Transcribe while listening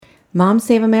Moms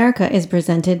Save America is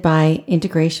presented by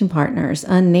Integration Partners,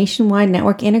 a nationwide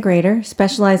network integrator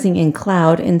specializing in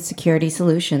cloud and security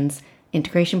solutions.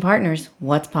 Integration Partners,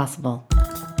 what's possible?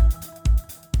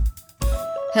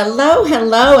 Hello,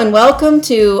 and welcome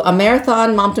to a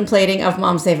marathon momtemplating of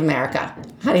Moms Save America.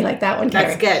 How do you like that one,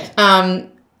 Carrie? That's good.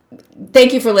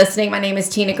 Thank you for listening. My name is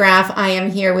Tina Graff. I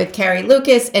am here with Carrie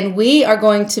Lucas, and we are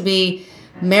going to be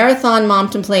marathon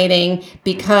momtemplating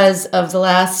because of the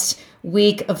last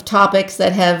week of topics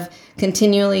that have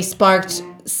continually sparked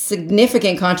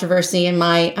significant controversy in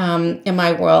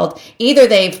my world. Either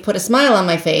they've put a smile on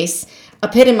my face, a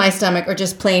pit in my stomach, or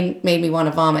just plain made me want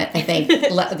to vomit, I think,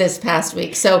 this past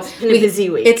week. So it's been a busy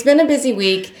week. It's been a busy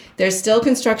week. There's still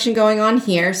construction going on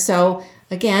here. So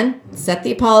again, set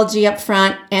the apology up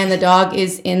front, and the dog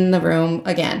is in the room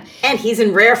again. And he's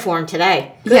in rare form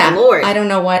today. Good Lord. I don't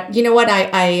know what. You know what?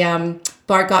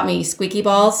 Bart got me squeaky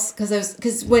balls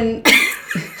because when.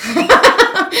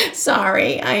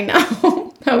 Sorry, I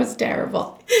know. That was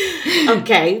terrible.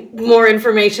 Okay, more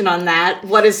information on that.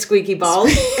 What is squeaky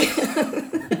balls?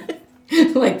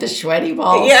 Like the sweaty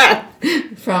balls? Yeah.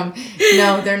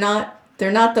 No, they're not.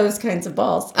 They're not those kinds of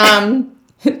balls.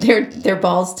 They're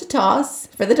balls to toss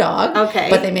for the dog. Okay.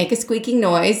 But they make a squeaking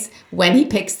noise when he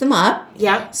picks them up.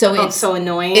 Yeah. So it's so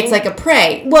annoying. It's like a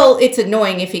prey. Well, it's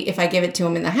annoying if I give it to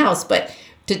him in the house, but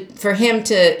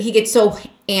he gets so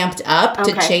amped up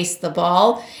to chase the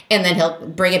ball, and then he'll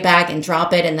bring it back and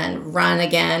drop it and then run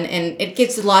again, and it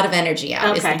gets a lot of energy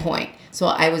out is the point. So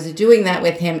I was doing that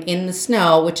with him in the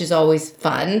snow, which is always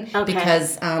fun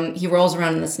because he rolls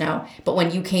around in the snow. But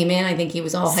when you came in, I think he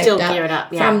was all still hyped geared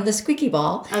up from the squeaky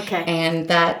ball. Okay. And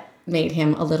that made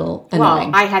him a little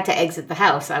annoying. Well, I had to exit the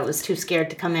house. I was too scared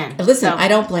to come in. Listen, I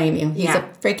don't blame you. He's a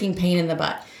freaking pain in the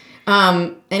butt.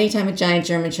 Anytime a giant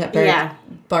German Shepherd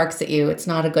barks at you, it's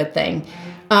not a good thing.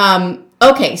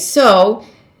 Okay, so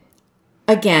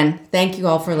again, thank you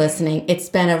all for listening. It's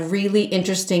been a really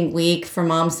interesting week for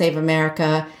Moms Save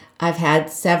America. I've had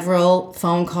several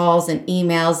phone calls and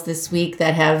emails this week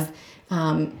that have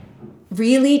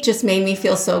really just made me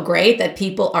feel so great that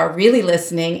people are really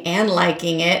listening and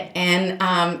liking it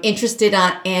and interested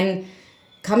in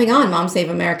coming on Moms Save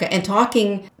America and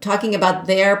talking about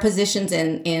their positions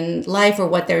in life or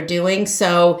what they're doing.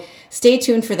 So stay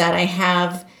tuned for that. I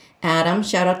have Adam.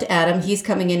 Shout out to Adam. He's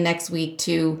coming in next week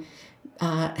to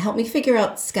help me figure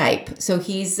out Skype. So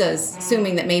he's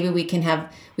assuming that maybe we can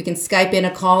Skype in a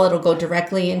call. It'll go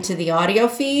directly into the audio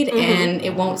feed, and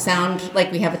it won't sound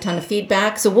like we have a ton of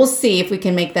feedback. So we'll see if we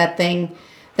can make that thing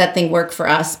work for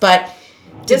us. But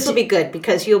this will be good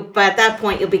because at that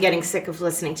point you'll be getting sick of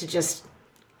listening to just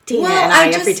Tina and I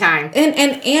every time.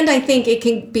 And I think it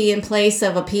can be in place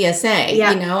of a PSA.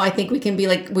 Yeah. You know, I think we can be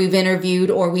like, we've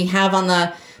interviewed or we have on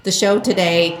the show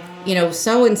today,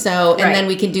 so-and-so, and then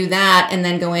we can do that and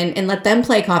then go in and let them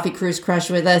play Coffee Cruise Crush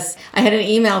with us. I had an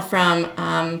email from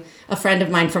a friend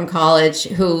of mine from college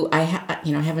who I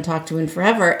haven't talked to in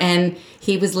forever, and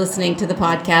he was listening to the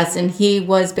podcast, and he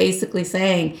was basically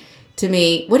saying to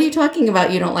me, "What are you talking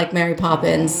about? You don't like Mary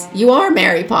Poppins? You are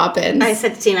Mary Poppins." I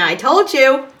said to Tina, "I told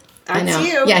you. That's I know.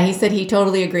 You." Yeah, he said he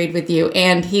totally agreed with you,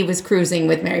 and he was cruising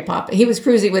with Mary Poppins. He was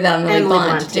cruising with Emily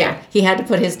Blunt too. Yeah. He had to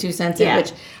put his 2 cents in,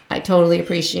 which I totally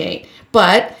appreciate.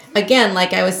 But again,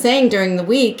 like I was saying during the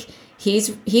week,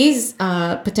 he's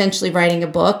potentially writing a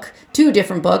book, 2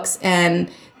 different books, and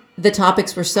the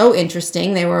topics were so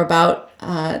interesting. They were about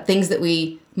things that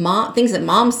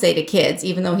moms say to kids,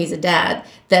 even though he's a dad,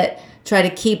 that try to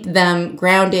keep them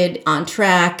grounded, on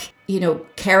track,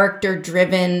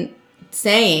 character-driven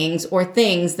sayings or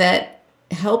things that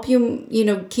help you,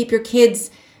 keep your kids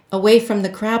away from the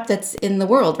crap that's in the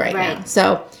world right now.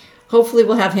 So hopefully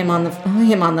we'll have him on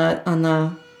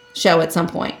the show at some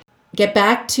point. Get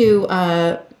back to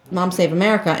Moms Save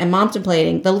America and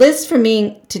momtemplating. The list for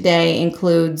me today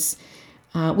includes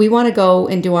we want to go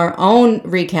and do our own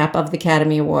recap of the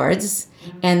Academy Awards,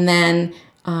 and then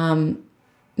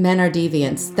Men Are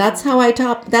Deviants. That's how I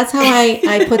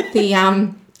put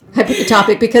the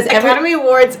topic because Academy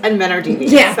Awards and Men Are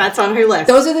Deviants. Yeah, that's on her list.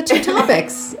 Those are the 2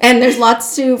 topics, and there's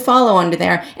lots to follow under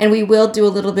there. And we will do a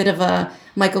little bit of a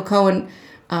Michael Cohen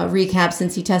recap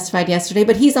since he testified yesterday,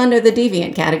 but he's under the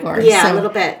deviant category. Yeah, a little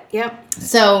bit. Yep.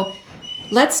 So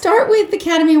let's start with the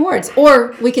Academy Awards,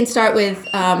 or we can start with.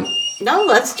 No,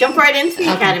 let's jump right into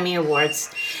the Academy Awards.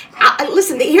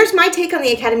 Listen, here's my take on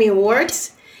the Academy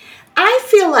Awards. I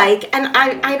feel like, and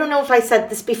I don't know if I said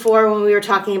this before when we were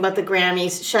talking about the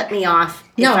Grammys. Shut me off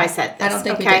if I said this. I don't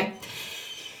think we did.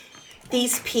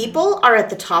 These people are at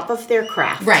the top of their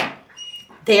craft. Right.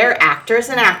 They're actors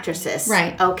and actresses.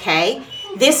 Right. Okay?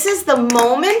 This is the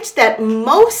moment that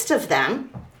most of them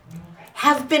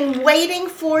have been waiting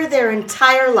for their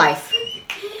entire life.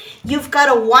 You've got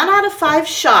a 1 out of 5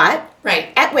 shot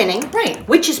at winning,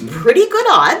 which is pretty good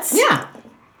odds. Yeah.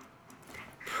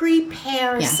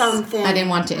 Prepare something. I didn't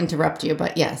want to interrupt you,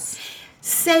 but yes.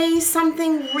 Say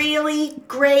something really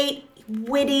great,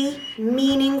 witty,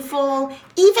 meaningful,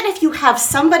 even if you have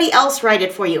somebody else write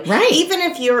it for you. Right. Even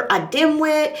if you're a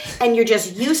dimwit and you're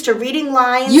just used to reading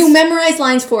lines. You memorize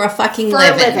lines for a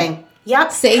living.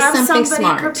 Yep. Say something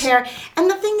smart. Prepare. And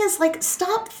the thing is, like,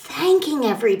 stop thanking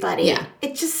everybody. Yeah.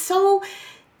 It's just so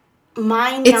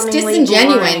mind-numbingly It's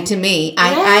disingenuine boring. to me.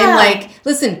 I'm like,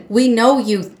 listen, we know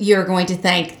you're going to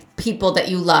thank people that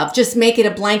you love. Just make it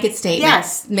a blanket statement.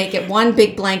 Yes. Make it one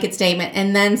big blanket statement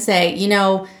and then say,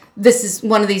 this is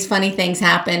one of these funny things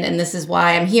happened and this is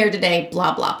why I'm here today,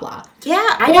 blah, blah, blah.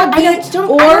 Yeah, I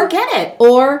don't get it.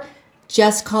 Or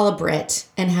just call a Brit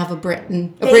and have a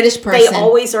British person. They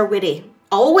always are witty.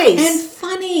 Always. And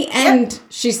funny. And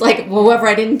she's like, well, whoever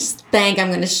I didn't thank, I'm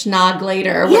going to schnog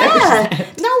later or whatever.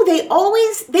 No,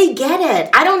 they get it.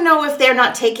 I don't know if they're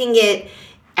not taking it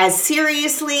as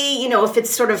seriously, if it's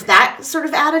sort of that sort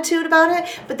of attitude about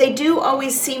it, but they do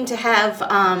always seem to have...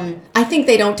 I think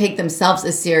they don't take themselves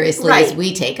as seriously as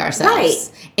we take ourselves.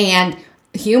 Right. And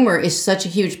humor is such a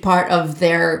huge part of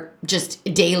their just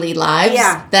daily lives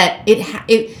that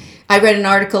I read an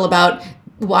article about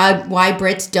why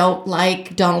Brits don't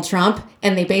like Donald Trump,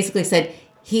 and they basically said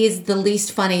he's the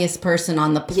least funniest person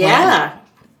on the planet. Yeah.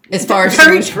 As far as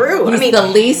very true. He's the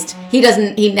least. He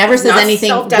never says anything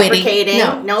self-deprecating.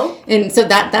 witty. No. And so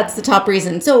that's the top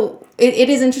reason. So it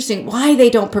is interesting why they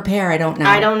don't prepare. I don't know.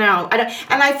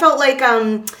 And I felt like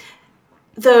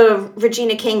the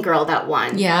Regina King girl that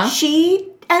won. Yeah. She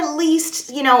at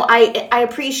least, I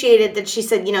appreciated that she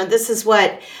said, this is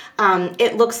what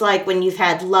it looks like when you've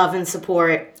had love and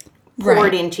support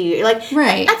poured into you. Like,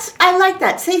 I like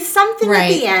that. Say something at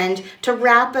the end to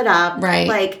wrap it up. Right.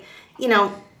 Like,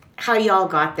 how y'all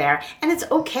got there. And it's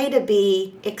okay to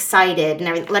be excited and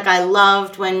everything. Like, I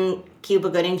loved when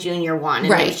Cuba Gooding Jr. won,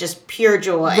 and it was just pure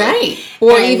joy. Right.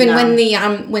 Or even when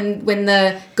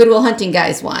the Good Will Hunting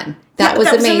guys won. That was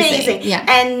amazing. Yeah.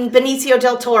 And Benicio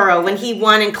del Toro, when he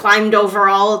won and climbed over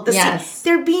all of the scenes.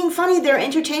 They're being funny. They're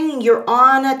entertaining. You're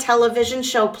on a television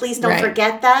show. Please don't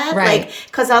forget that. Right. Like,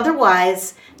 because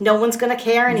otherwise, no one's going to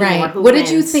care anymore. Right. Who what wins.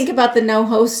 did you think about the no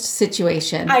host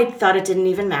situation? I thought it didn't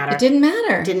even matter. It didn't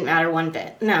matter. It didn't matter one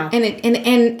bit. No.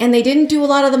 And they didn't do a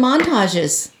lot of the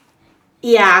montages.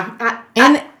 Yeah.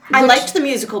 I liked the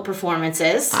musical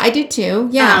performances. I did too.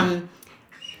 Yeah.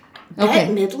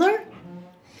 Bette Midler?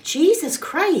 Jesus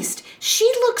Christ. She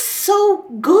looks so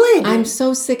good. I'm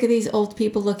so sick of these old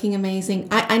people looking amazing.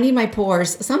 I need my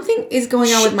pores. Something is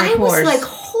going on with my pores. I was like,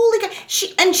 holy God.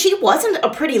 She wasn't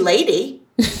a pretty lady.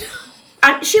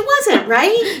 She wasn't,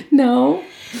 right? No.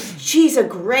 She's a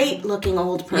great looking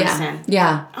old person.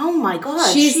 Yeah. Oh my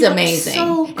God. She's amazing.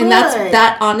 So good. And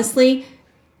that honestly,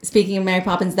 speaking of Mary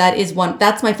Poppins,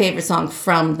 that's my favorite song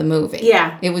from the movie.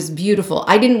 Yeah. It was beautiful.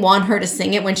 I didn't want her to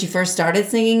sing it when she first started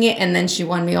singing it, and then she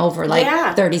won me over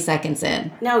 30 seconds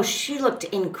in. No, she looked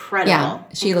incredible. Yeah,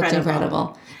 she looked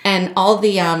incredible. And all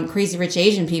the Crazy Rich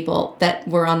Asian people that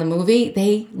were on the movie,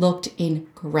 they looked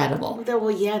incredible. Well,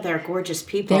 yeah, they're gorgeous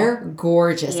people. They're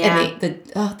gorgeous. Yeah.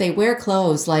 And they wear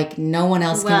clothes like no one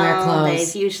else can wear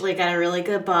clothes. They've usually got a really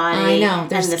good body. I know.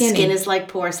 They're skinny. The skin is like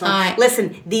porcelain.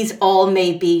 Listen, these all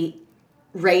may be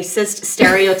racist,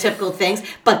 stereotypical things,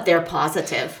 but they're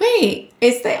positive. Wait,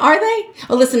 are they?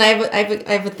 Oh, listen, I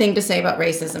have a thing to say about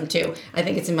racism too. I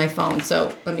think it's in my phone,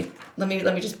 so let me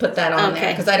just put that on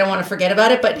there because I don't want to forget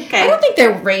about it. But I don't think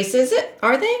they're racist,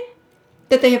 are they?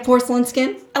 That they have porcelain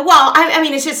skin? Well, I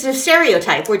mean, it's just a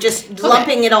stereotype. We're just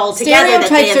lumping it all together.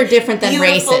 Stereotypes are different than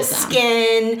beautiful racism.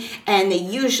 Skin, and they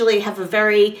usually have a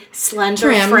very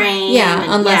slender frame.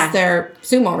 Yeah, unless they're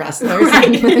sumo wrestlers.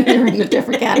 Right. They're in a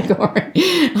different category.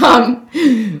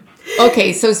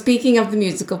 Okay, so speaking of the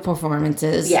musical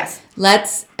performances, yes,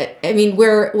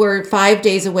 we're 5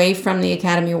 days away from the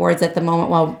Academy Awards at the moment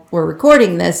while we're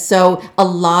recording this, so a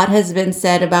lot has been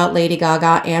said about Lady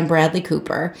Gaga and Bradley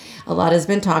Cooper. A lot has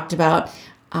been talked about.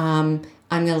 I'm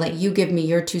going to let you give me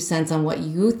your 2 cents on what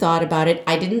you thought about it.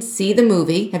 I didn't see the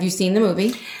movie. Have you seen the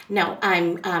movie? No,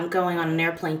 I'm going on an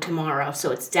airplane tomorrow,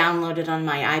 so it's downloaded on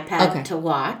my iPad to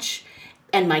watch.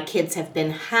 And my kids have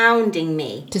been hounding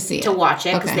me to watch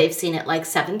it because they've seen it like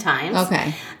 7 times.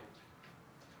 Okay.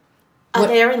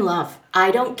 They're in love.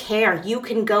 I don't care. You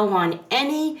can go on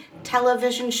any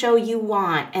television show you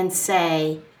want and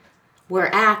say, we're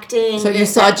acting. So you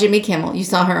saw Jimmy Kimmel. You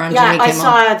saw her on Jimmy Kimmel. Yeah, I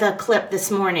saw the clip this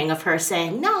morning of her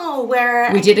saying, no,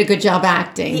 we did a good job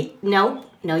acting. No,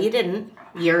 you didn't.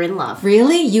 You're in love.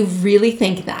 Really? You really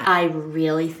think that? I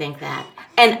really think that.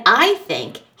 And I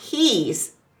think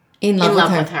he's in love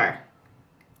with her.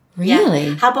 Really?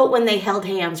 Yeah. How about when they held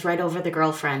hands right over the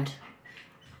girlfriend?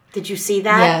 Did you see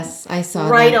that? Yes, I saw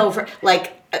that. Right over,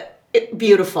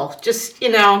 beautiful. Just,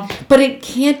 But it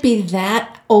can't be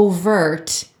that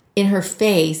overt in her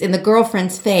face, in the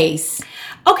girlfriend's face.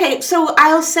 Okay, so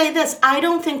I'll say this. I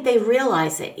don't think they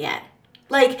realize it yet.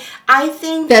 I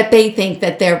think... That they think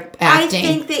that they're acting. I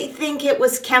think they think it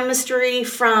was chemistry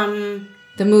from...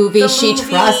 The movie. She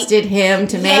trusted him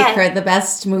to make her the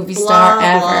best movie star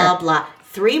ever. Blah, blah, blah.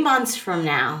 3 months from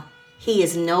now, he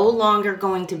is no longer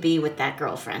going to be with that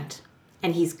girlfriend.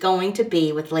 And he's going to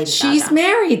be with Lady Gaga. She's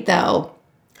married, though.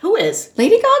 Who is?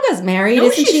 Lady Gaga's married, no,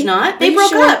 isn't she? She's not. They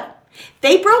broke up.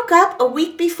 They broke up a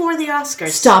week before the Oscars.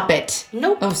 Stop it.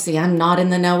 Nope. Oh, see, I'm not in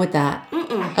the know with that.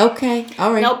 Mm-mm. Okay,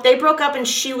 all right. Nope, they broke up and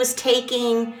she was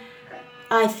taking,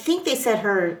 I think they said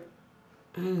her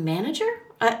manager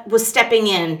was stepping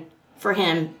in for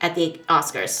him at the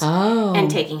Oscars. Oh.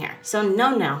 And taking her. So,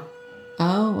 no.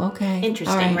 Oh, okay.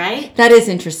 Interesting, right? That is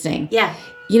interesting. Yeah.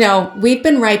 We've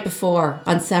been right before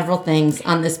on several things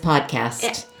on this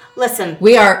podcast. Listen.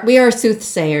 We are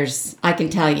soothsayers, I can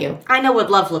tell you. I know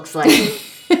what love looks like.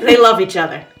 They love each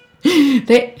other.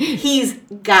 He's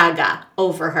Gaga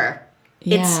over her.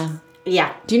 Yeah.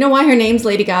 Yeah. Do you know why her name's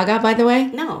Lady Gaga, by the way?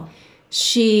 No.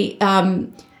 She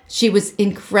was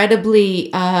incredibly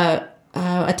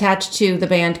attached to the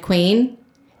band Queen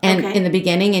and in the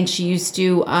beginning, and she used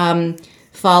to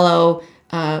follow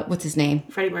what's his name?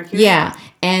 Freddie Mercury. Yeah,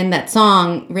 and that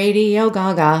song Radio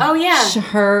Gaga. Oh yeah,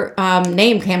 her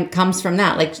name comes from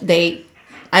that.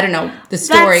 I don't know the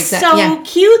story. That's so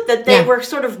cute that they were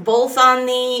sort of both on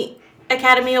the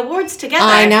Academy Awards together.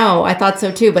 I know, I thought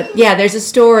so too. But yeah, there's a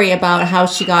story about how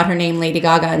she got her name Lady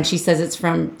Gaga, and she says it's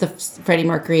from the Freddie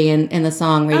Mercury in the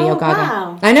song Radio Gaga.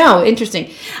 Wow. I know,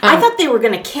 interesting. I thought they were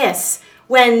gonna kiss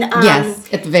when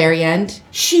yes, at the very end.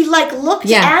 She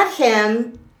looked at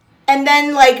him. And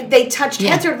then, they touched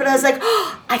heads, but I was like,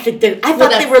 oh, I thought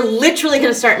they were literally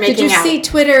going to start making out. Did you see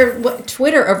Twitter?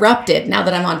 Twitter erupted. Now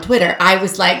that I'm on Twitter, I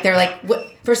was like, they're like, what?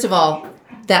 First of all,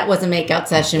 that was a makeout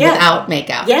session without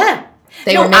makeout. Yeah.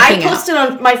 They were making out. I posted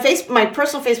on my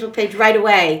personal Facebook page right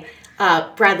away,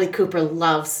 Bradley Cooper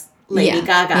loves Lady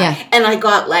Gaga. Yeah. And I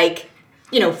got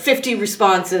 50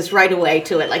 responses right away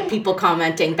to it, people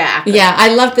commenting back. Yeah,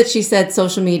 I love that she said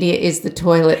social media is the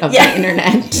toilet of the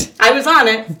internet. I was on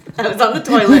it. I was on the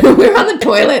toilet. We're on the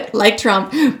toilet, like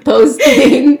Trump,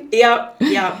 posting. Yep.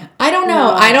 I don't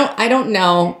know. I don't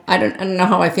know. I don't know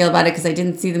how I feel about it because I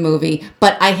didn't see the movie.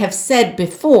 But I have said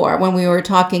before when we were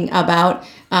talking about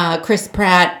Chris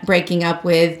Pratt breaking up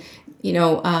with,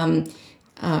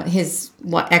 his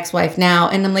ex-wife now,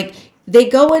 and I'm like, they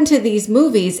go into these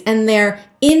movies and they're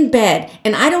in bed,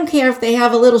 and I don't care if they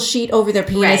have a little sheet over their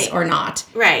penis or not.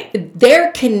 Right.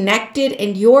 They're connected,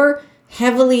 and you're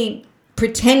heavily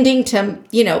pretending to,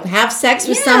 have sex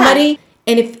with somebody.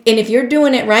 And if you're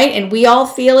doing it right, and we all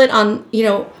feel it on,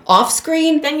 off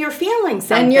screen, then you're feeling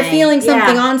something. Then you're feeling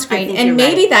something on screen, and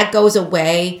maybe that goes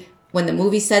away when the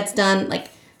movie set's done.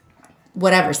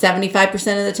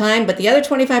 75% of the time, but the other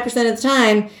 25% of the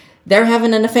time, they're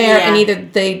having an affair, and either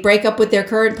they break up with their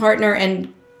current partner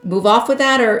and move off with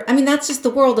that, or, that's just the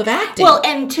world of acting. Well,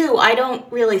 and two, I don't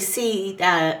really see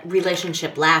that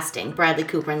relationship lasting, Bradley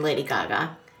Cooper and Lady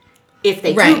Gaga, if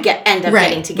they do end up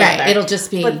getting together. Right, it'll just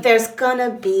be... But there's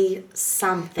gonna be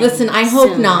something. Listen, I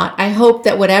hope not. I hope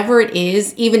that whatever it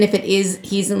is, even if it is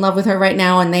he's in love with her right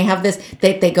now, and they have this,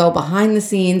 they go behind the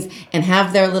scenes and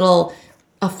have their little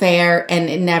affair, and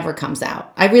it never comes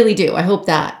out. I really do. I hope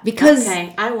that, because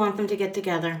I want them to get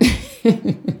together.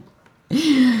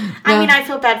 I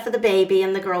feel bad for the baby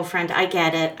and the girlfriend. I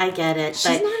get it.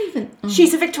 She's not even...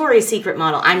 She's a Victoria's Secret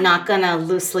model. I'm not gonna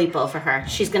lose sleep over her.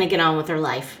 She's gonna get on with her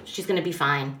life. She's gonna be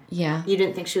fine. Yeah. You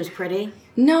didn't think she was pretty?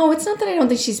 No, it's not that I don't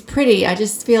think she's pretty. I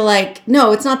just feel like...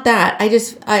 No, it's not that.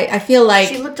 I feel like...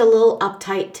 She looked a little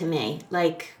uptight to me.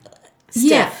 Stiff.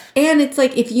 Yeah, and it's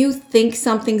if you think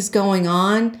something's going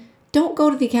on, don't go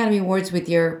to the Academy Awards with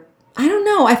your... I don't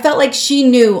know. I felt like she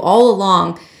knew all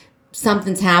along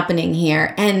something's happening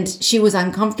here, and she was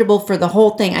uncomfortable for the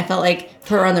whole thing. I felt like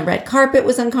her on the red carpet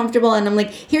was uncomfortable, and I'm like,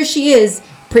 here she is,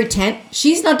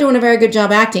 she's not doing a very good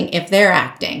job acting if they're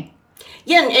acting.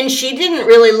 Yeah, and she didn't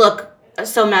really look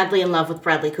so madly in love with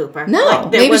Bradley Cooper. No,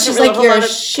 like, there maybe wasn't she's really like a whole your lot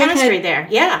of chemistry there.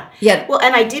 Yeah. Yeah. Well,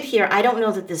 and I did hear, I don't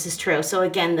know that this is true. So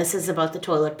again, this is about the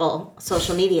toilet bowl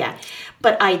social media.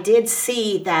 But I did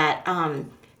see that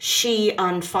she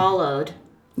unfollowed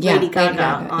Lady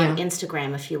Gaga on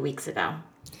Instagram a few weeks ago.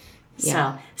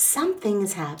 Yeah. So something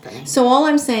is happening. So all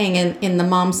I'm saying in the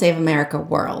Mom Save America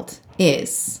world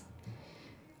is,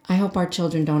 I hope our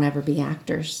children don't ever be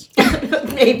actors.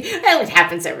 Maybe. Well, it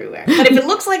happens everywhere. But if it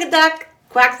looks like a duck,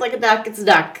 quacks like a duck, it's a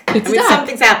duck.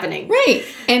 Something's happening. Right.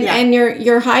 And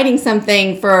you're hiding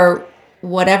something for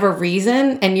whatever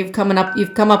reason, and you've come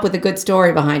up with a good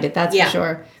story behind it. That's for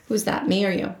sure. Who's that? Me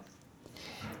or you?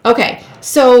 Okay,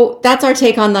 so that's our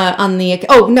take on the.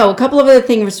 A couple of other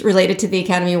things related to the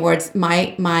Academy Awards.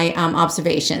 My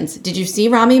observations. Did you see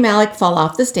Rami Malek fall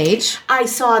off the stage? I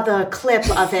saw the clip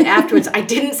of it afterwards. I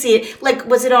didn't see it. Like,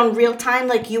 was it on real time?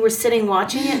 Like you were sitting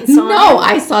watching it and saw it? No,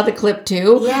 I saw the clip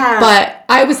too. Yeah, but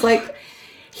I was like,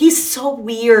 he's so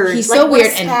weird. He's so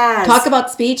weird. And talk about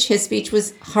speech. His speech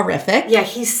was horrific. Yeah,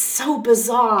 he's so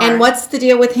bizarre. And what's the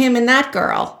deal with him and that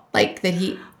girl? Like that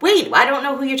he. Wait, I don't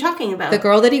know who you're talking about. The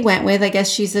girl that he went with, I guess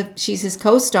she's his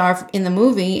co-star in the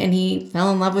movie, and he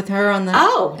fell in love with her on the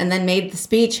and then made the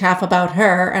speech half about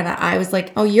her, and I was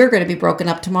like, oh, you're going to be broken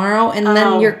up tomorrow, and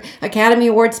then your Academy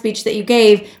Award speech that you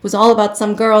gave was all about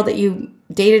some girl that you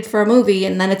dated for a movie,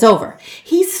 and then it's over.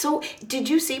 Did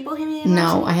you see Bohemian Rhapsody?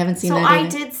 No, I haven't seen that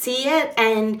either. So I did see it,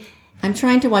 and I'm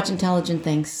trying to watch intelligent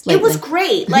things lately. It was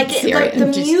great. Like the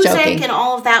music joking. And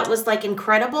all of that was like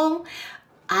incredible.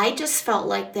 I just felt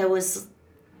like there was,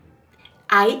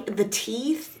 the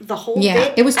teeth, the whole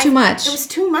bit. It was too much. It was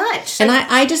too much. And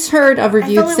I just heard a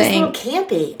review saying, it was a little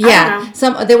campy. Yeah,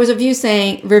 there was a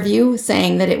review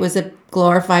saying that it was a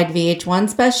glorified VH1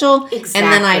 special. Exactly.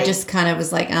 And then I just kind of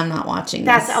was like, I'm not watching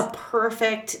this. That's a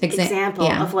perfect example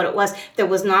of what it was. There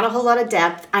was not a whole lot of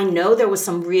depth. I know there was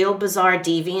some real bizarre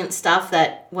deviant stuff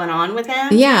that went on with him.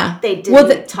 Yeah. They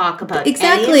didn't talk about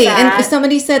exactly. any of that. And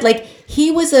somebody said, like,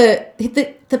 he was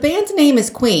the band's name is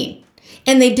Queen.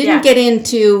 And they didn't get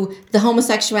into the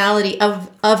homosexuality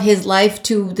of his life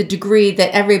to the degree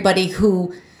that everybody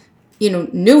who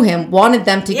knew him wanted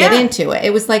them to get into it.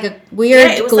 It was like a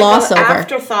weird gloss over.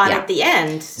 Afterthought at the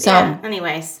end. So,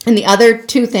 anyways. And the other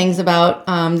two things about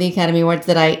the Academy Awards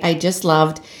that I just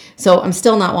loved. So I'm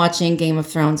still not watching Game of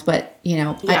Thrones, but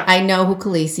I know who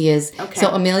Khaleesi is. Okay.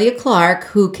 So Emilia Clarke,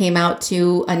 who came out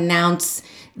to announce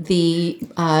the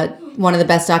one of the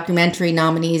best documentary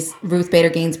nominees, Ruth Bader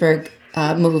Ginsburg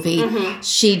movie. Mm-hmm.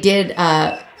 She did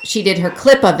her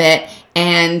clip of it,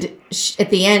 and at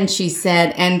the end she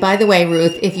said, and by the way,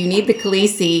 Ruth, if you need the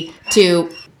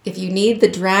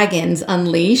dragons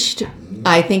unleashed,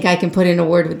 I think I can put in a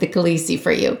word with the Khaleesi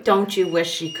for you. Don't you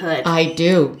wish you could? I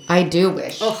do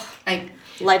wish. Oh, I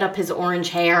light up his orange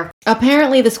hair.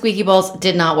 Apparently the squeaky balls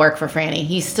did not work for Franny.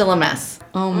 He's still a mess.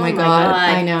 Oh my God.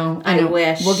 I know. I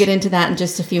wish. We'll get into that in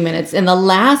just a few minutes. And the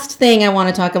last thing I want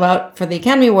to talk about for the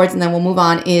Academy Awards, and then we'll move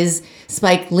on, is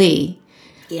Spike Lee.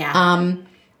 Yeah.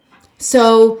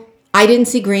 So I didn't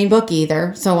see Green Book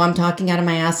either. So I'm talking out of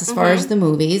my ass as far as the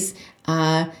movies.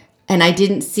 And I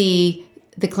didn't see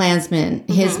The Klansman,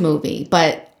 his movie.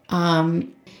 But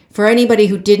for anybody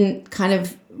who didn't kind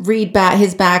of read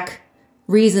his back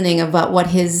reasoning about what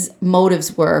his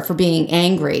motives were for being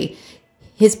angry,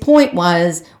 his point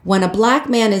was, when a black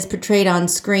man is portrayed on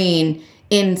screen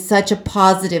in such a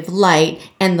positive light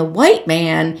and the white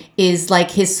man is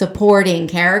like his supporting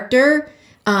character,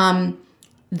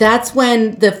 that's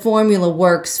when the formula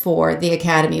works for the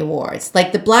Academy Awards.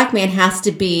 Like, the black man has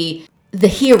to be the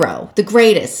hero, the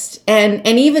greatest. And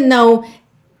even though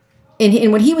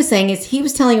in what he was saying is he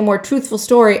was telling a more truthful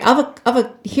story of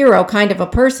a hero, kind of a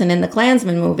person in the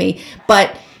Klansman movie,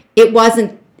 but it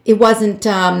wasn't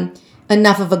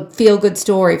enough of a feel-good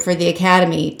story for the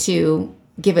Academy to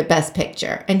give it Best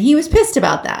Picture. And he was pissed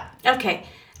about that. Okay.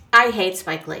 I hate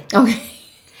Spike Lee. Okay.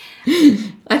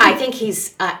 I think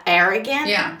he's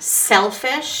arrogant,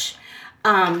 selfish.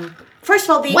 First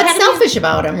of all, what's selfish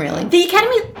about him, really? The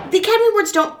Academy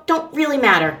Awards don't really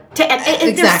matter.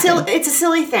 Exactly. It's a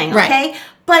silly thing, right. Okay?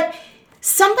 But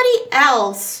somebody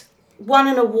else won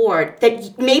an award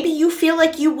that maybe you feel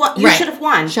like you should have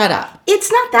won. Shut up. It's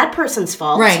not that person's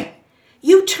fault. Right.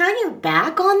 You turn your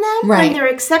back on them when they're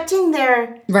accepting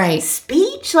their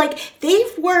speech. Like,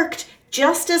 they've worked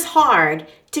just as hard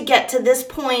to get to this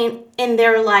point in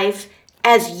their life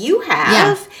as you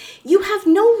have. Yeah. You have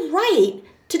no right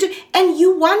to do, and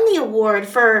you won the award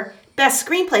for Best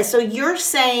Screenplay. So you're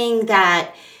saying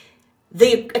that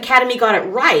the Academy got it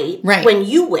right when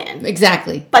you win.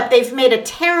 Exactly. But they've made a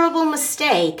terrible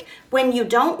mistake when you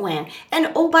don't win.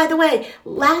 And oh, by the way,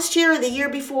 last year or the year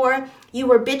before, you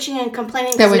were bitching and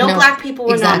complaining because no black people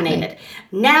were nominated.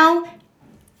 Now,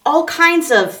 all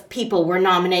kinds of people were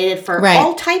nominated for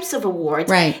all types of awards.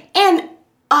 Right. And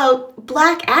a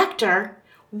black actor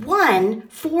won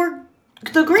for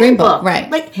the Green Book. Right.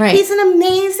 Like, he's an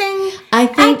amazing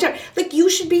actor. Like, you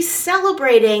should be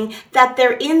celebrating that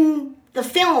they're in the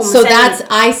film. So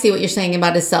I see what you're saying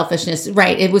about his selfishness.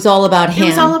 Right. It was all about him. It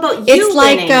was all about you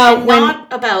winning, and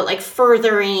not about, like,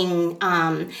 furthering.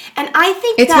 And I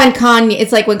think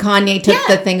it's like when Kanye took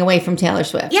the thing away from Taylor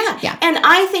Swift. Yeah. And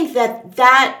I think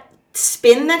that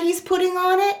spin that he's putting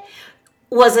on it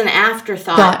was an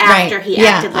afterthought after he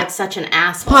acted like such an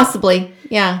asshole. Possibly,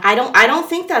 yeah. I don't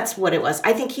think that's what it was.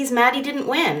 I think he's mad he didn't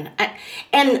win.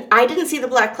 And I didn't see the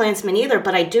BlacKkKlansman either,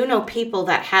 but I do know people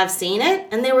that have seen it,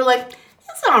 and they were like,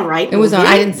 it's all right. It was.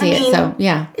 I didn't see it, so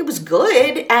yeah. It was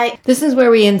good. This is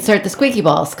where we insert the squeaky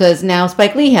balls, because now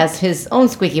Spike Lee has his own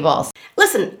squeaky balls.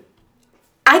 Listen,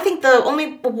 I think the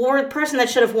only award person that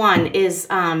should have won is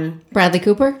Bradley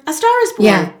Cooper. A Star Is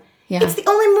Born. Yeah. It's the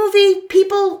only movie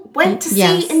people went to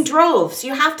see in droves.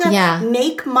 You have to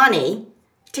make money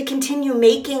to continue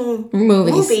making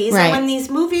movies. Right. And when these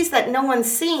movies that no one's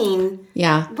seen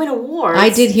win awards. I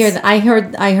did hear that. I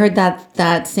heard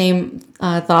that same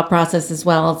thought process as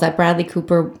well, is that Bradley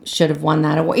Cooper should have won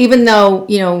that award. Even though,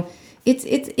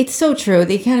 it's so true.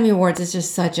 The Academy Awards is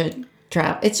just such a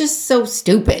trap. It's just so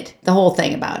stupid, the whole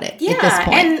thing about it at this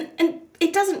point. And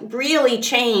it doesn't really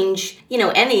change,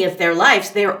 any of their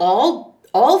lives. They're all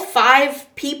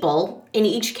 5 people in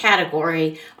each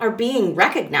category are being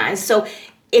recognized. So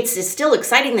it's still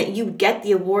exciting that you get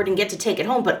the award and get to take it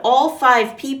home. But all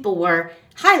 5 people were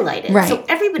highlighted. Right. So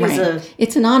everybody's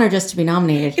it's an honor just to be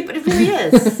nominated. But it really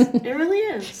is. It really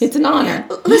is. It's an honor.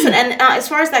 Listen, and as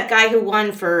far as that guy who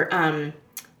won for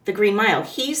the Green Mile,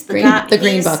 he's the guy. The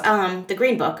Green Book. The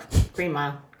Green Book. Green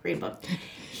Mile. Green Book.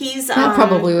 He's that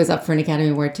probably was up for an Academy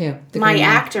Award too. My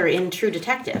actor in True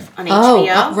Detective on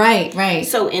HBO. Right.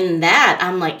 So in that,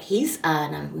 I'm like, he's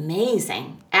an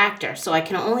amazing actor. So I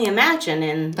can only imagine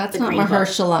in that's the not Green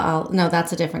Mahershala. No,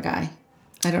 that's a different guy.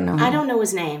 I don't know him. I don't know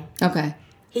his name. Okay.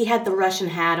 He had the Russian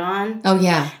hat on. Oh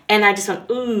yeah. And I just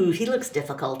went, ooh, he looks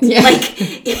difficult. Yeah. Like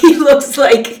he looks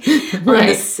like on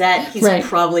the set, he's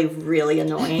probably really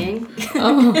annoying.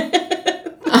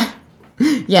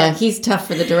 Yeah, he's tough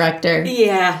for the director.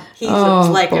 Yeah, he looks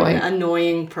like an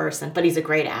annoying person, but he's a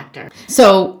great actor.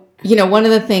 So, one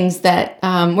of the things that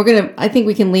I think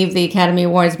we can leave the Academy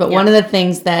Awards, but one of the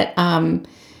things that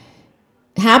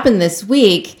happened this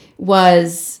week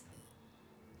was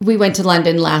we went to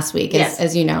London last week,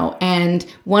 as you know, and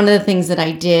one of the things that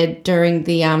I did during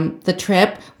the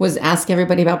trip was ask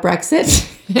everybody about Brexit.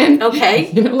 And,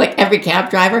 like every cab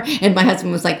driver. And my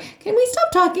husband was like, can we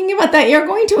stop talking about that? You're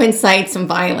going to incite some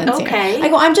violence here. I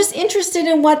go, I'm just interested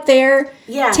in what their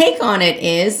take on it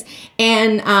is.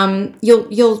 And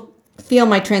you'll feel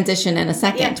my transition in a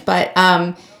second. But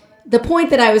the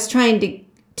point that I was trying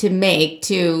to make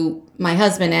to my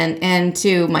husband and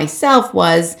to myself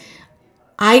was,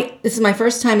 this is my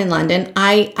first time in London.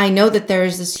 I know that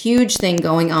there's this huge thing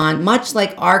going on, much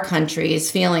like our country is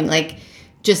feeling like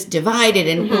just divided,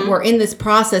 and we're in this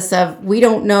process of we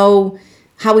don't know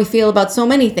how we feel about so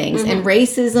many things, and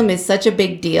racism is such a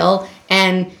big deal.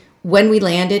 And when we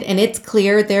landed, and it's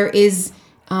clear there is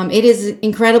it is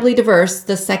incredibly diverse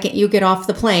the second you get off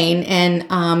the plane.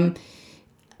 And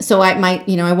so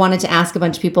I wanted to ask a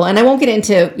bunch of people, and I won't get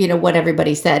into what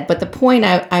everybody said, but the point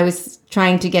I was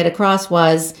trying to get across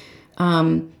was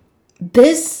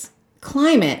this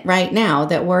climate right now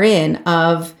that we're in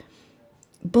of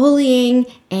bullying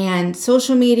and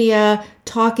social media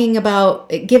talking about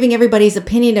giving everybody's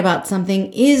opinion about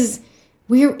something it's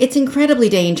incredibly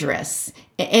dangerous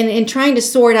and in trying to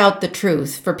sort out the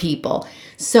truth for people.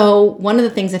 So one of the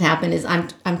things that happened is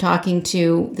I'm talking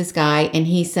to this guy, and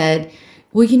he said,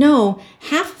 well,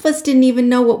 half of us didn't even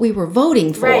know what we were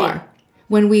voting for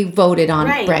when we voted on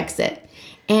Brexit.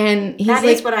 And he's that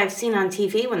is what I've seen on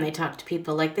TV when they talk to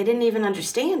people. Like, they didn't even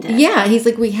understand it. Yeah, he's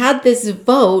like, we had this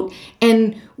vote,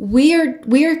 and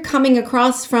we're coming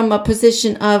across from a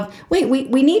position of, wait,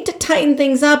 we need to tighten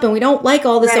things up, and we don't like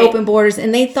all this open borders.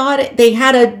 And they thought they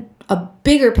had a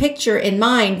bigger picture in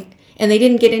mind, and they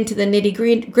didn't get into the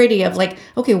nitty gritty of like,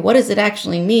 okay, what does it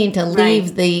actually mean to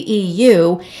leave the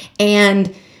EU?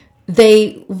 And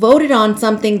they voted on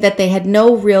something that they had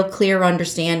no real clear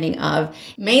understanding of,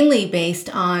 mainly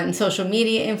based on social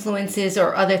media influences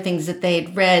or other things that they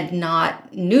had read,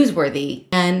 not newsworthy.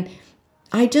 And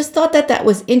I just thought that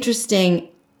was interesting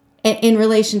in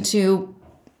relation to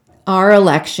our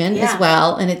election as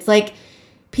well. And it's like,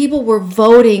 people were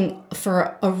voting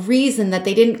for a reason that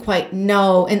they didn't quite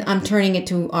know. And I'm turning it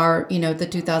to our, the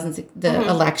 2006,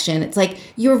 election. It's like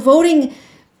you're voting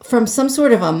from some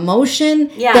sort of emotion.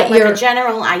 Yeah, that like a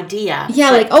general idea.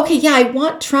 Yeah, like, okay, yeah, I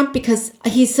want Trump because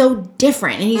he's so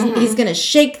different and he's going to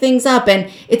shake things up and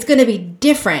it's going to be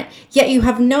different. Yet you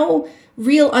have no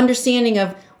real understanding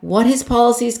of what his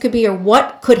policies could be or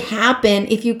what could happen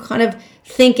if you kind of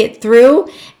think it through.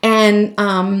 And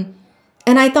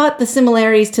I thought the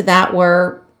similarities to that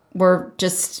were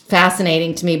just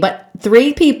fascinating to me. But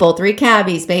three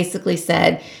cabbies basically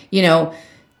said,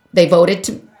 they voted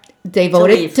to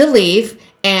leave,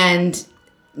 and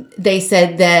they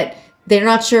said that they're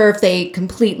not sure if they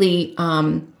completely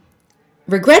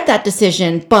regret that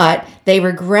decision, but they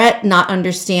regret not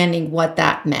understanding what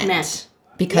that meant.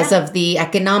 Because of the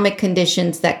economic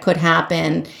conditions that could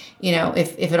happen,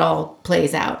 if it all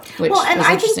plays out. Which and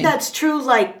I think that's true,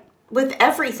 like, with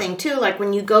everything, too. Like,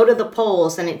 when you go to the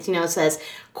polls and it, says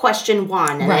question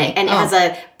 1 and it has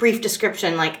a brief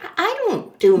description, like, I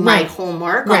don't do my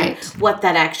homework on what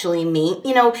that actually means,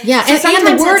 Yeah, so and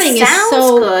the wording it sounds is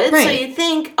so good, so you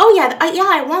think, oh, yeah,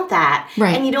 I want that.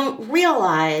 Right. And you don't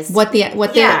realize what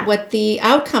the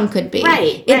outcome could be.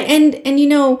 Right.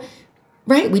 And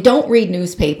right, we don't read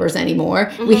newspapers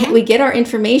anymore. We get our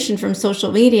information from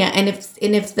social media, and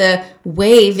if the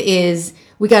wave is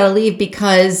we got to leave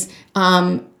because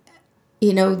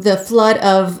the flood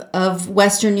of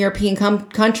Western European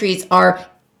countries are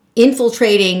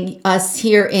infiltrating us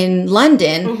here in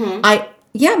London.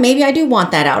 Maybe I do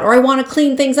want that out, or I want to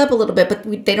clean things up a little bit, but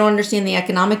they don't understand the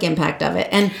economic impact of it.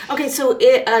 And okay, so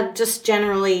it just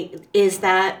generally is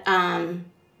that.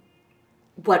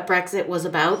 What Brexit was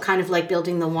about, kind of like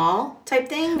building the wall type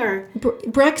thing, or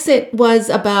Brexit was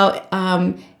about,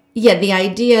 the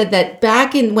idea that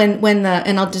back in when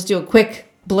and I'll just do a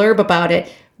quick blurb about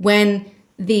it, when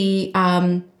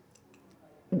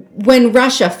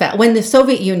Russia fell, when the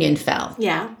Soviet Union fell,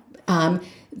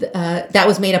 that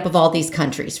was made up of all these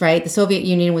countries, right? The Soviet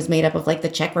Union was made up of like the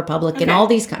Czech Republic and all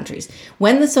these countries.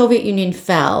 When the Soviet Union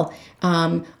fell,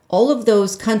 all of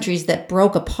those countries that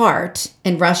broke apart,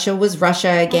 and Russia was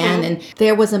Russia again, and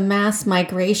there was a mass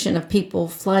migration of people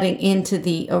flooding into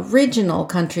the original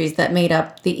countries that made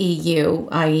up the EU,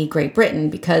 i.e. Great Britain,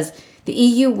 because the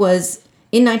EU was,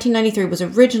 in 1993, was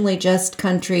originally just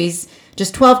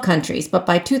 12 countries, but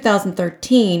by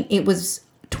 2013, it was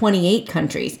 28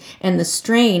 countries, and the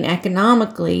strain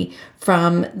economically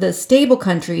from the stable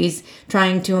countries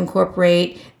trying to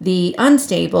incorporate the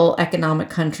unstable economic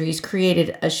countries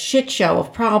created a shit show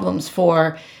of problems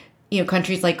for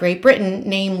countries like Great Britain,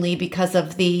 namely because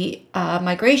of the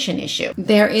migration issue.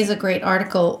 There is a great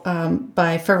article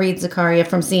by Fareed Zakaria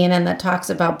from CNN that talks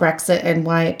about Brexit and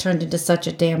why it turned into such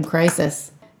a damn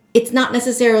crisis. It's not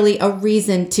necessarily a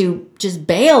reason to just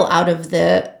bail out of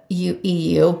the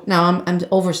EU. Now I'm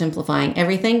oversimplifying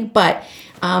everything, but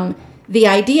the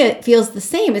idea feels the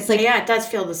same. It's like, it does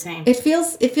feel the same. It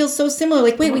feels so similar.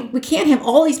 Like, wait, we can't have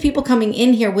all these people coming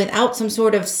in here without some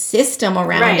sort of system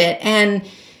around it, and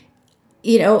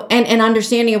and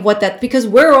understanding of what that, because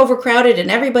we're overcrowded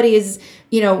and everybody is,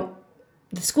 the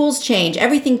schools change,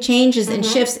 everything changes and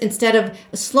shifts instead of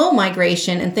a slow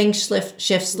migration, and things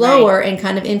shift slower and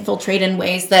kind of infiltrate in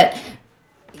ways that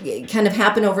kind of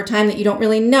happen over time that you don't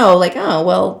really know. Like, oh,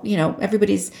 well,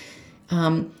 everybody's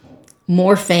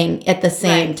morphing at the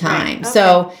same time. Okay.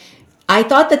 So I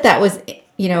thought that was,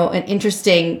 an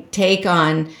interesting take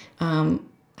on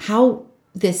how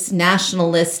this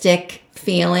nationalistic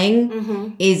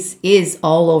feeling is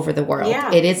all over the world.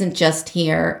 Yeah. It isn't just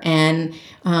here. And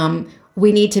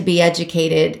we need to be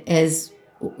educated as,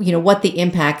 what the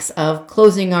impacts of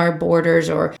closing our borders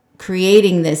or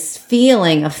creating this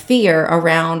feeling of fear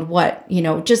around what,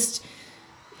 just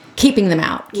keeping them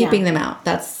out.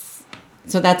 That's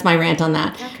my rant on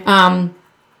that. Okay.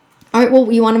 All right,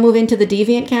 well, you want to move into the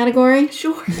deviant category?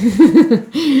 Sure.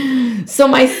 So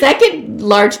my second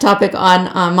large topic on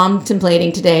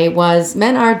contemplating today was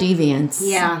men are deviants.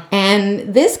 Yeah.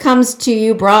 And this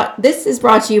is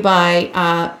brought to you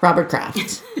by Robert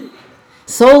Kraft.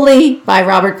 Solely by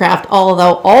Robert Kraft,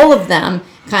 although all of them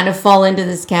kind of fall into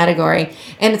this category.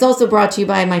 And it's also brought to you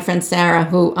by my friend Sarah,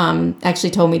 who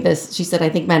actually told me this. She said, I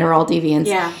think men are all deviants.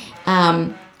 Yeah.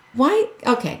 Why?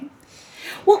 Okay.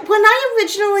 Well, when I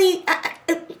originally,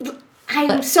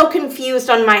 I'm so confused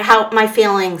on my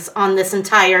feelings on this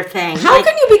entire thing. How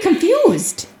can you be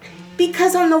confused?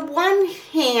 Because on the one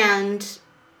hand,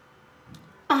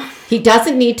 he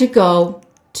doesn't need to go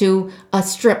to a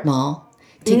strip mall.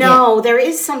 There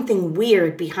is something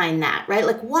weird behind that, right?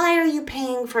 Like, why are you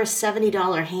paying for a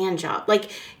 $70 hand job?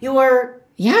 Like, you're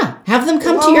Yeah, have them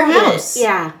come to your house.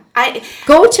 Yeah.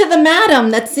 Go to the madam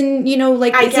that's in,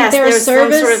 like, I isn't guess there a there's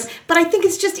service? some sort of, but I think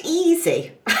it's just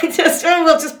easy.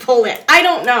 We'll just pull it. I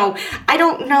don't know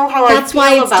how that's I feel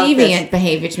why it's about deviant this.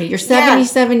 behavior to me. You're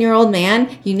 77-year-old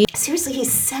man. You need. Seriously,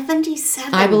 he's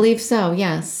 77. I believe so.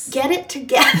 Yes. Get it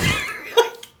together.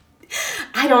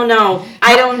 I don't know.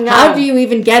 How do you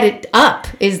even get it up?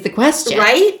 Is the question.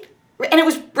 Right? And it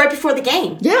was right before the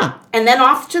game. Yeah. And then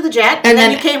off to the jet, and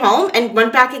then you came home and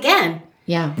went back again.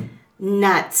 Yeah.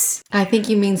 Nuts. I think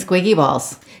you mean squiggy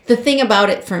balls. The thing about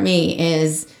it for me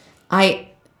is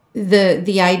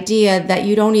the idea that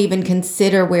you don't even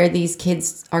consider where these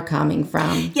kids are coming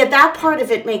from. Yeah, that part of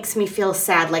it makes me feel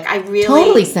sad. Like, I really...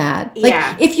 Totally sad.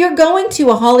 Yeah. Like, if you're going to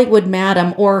a Hollywood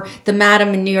madam or the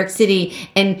madam in New York City,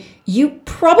 and you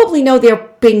probably know they're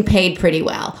being paid pretty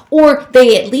well, or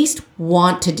they at least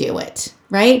want to do it,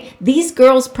 right? These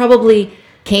girls probably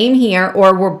came here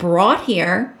or were brought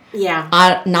here...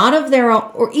 Yeah. Not of their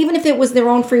own, or even if it was their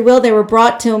own free will, they were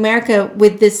brought to America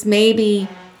with this maybe,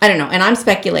 I don't know, and I'm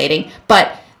speculating,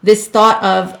 but this thought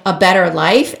of a better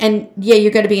life. And yeah,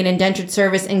 you're going to be in indentured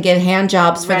service and get hand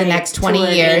jobs for the next 20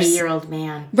 to years. An 80-year-old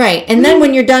man. Right. And then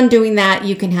when you're done doing that,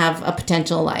 you can have a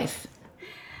potential life.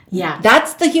 Yeah.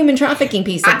 That's the human trafficking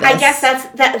piece of this. I guess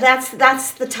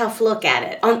that's the tough look at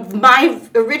it. My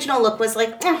original look was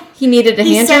like, he needed a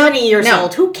hand job. He's 70 years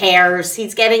old. Who cares?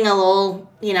 He's getting a little,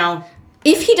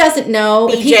 If he doesn't know...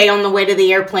 BJ on the way to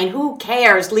the airplane. Who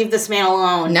cares? Leave this man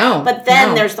alone. No. But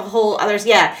then there's the whole others.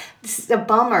 Yeah. This is a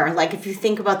bummer. Like, if you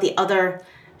think about the other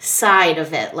side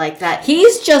of it, like that.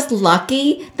 He's just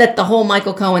lucky that the whole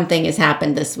Michael Cohen thing has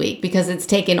happened this week, because it's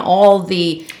taken all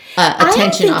the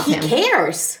attention off him. I don't think he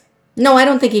cares. No, I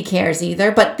don't think he cares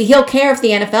either, but he'll care if the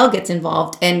NFL gets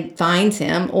involved and fines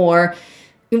him,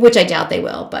 which I doubt they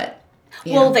will, but...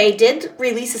 Well, they did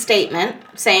release a statement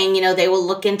saying, they will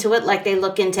look into it like they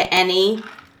look into any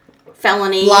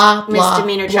felony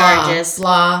misdemeanor charges. See,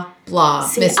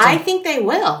 I think they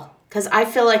will, because I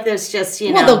feel like there's just,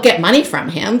 Well, they'll get money from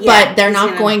him, but they're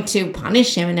not going to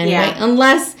punish him in any way,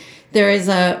 unless there's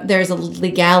a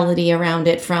legality around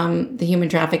it from the human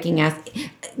trafficking aspect.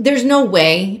 There's no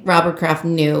way Robert Kraft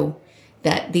knew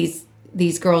that these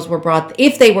girls were brought,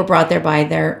 if they were brought there by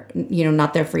their,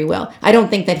 not their free will. I don't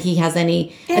think that he has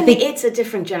any... I think it's a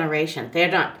different generation.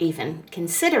 They're not even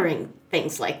considering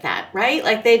things like that, right?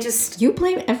 Like, they just... You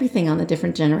blame everything on the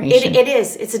different generation. It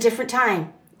is. It's a different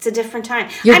time. It's a different time.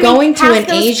 You're going to an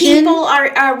Asian... people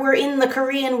were in the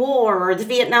Korean War or the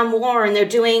Vietnam War, and they're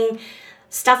doing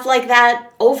stuff like that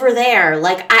over there.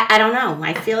 Like, I don't know.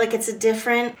 I feel like it's a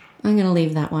different... I'm going to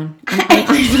leave that one.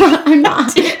 I'm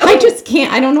not. I just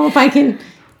can't. I don't know if I can.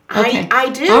 Okay.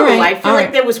 I do. All right. I feel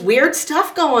like there was weird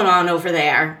stuff going on over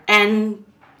there. And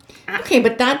okay,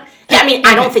 but that... Yeah, I mean,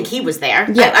 I don't think he was there.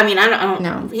 Yeah. I don't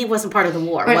know. He wasn't part of the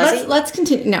war, was he? Let's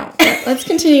continue. No. Let's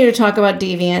continue to talk about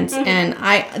deviance. Mm-hmm.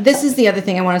 And this is the other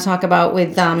thing I want to talk about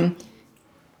with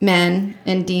men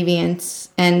and deviance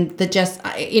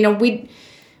and we...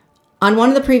 On one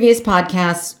of the previous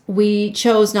podcasts, we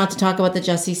chose not to talk about the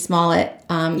Jussie Smollett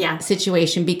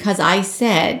situation because I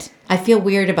said, I feel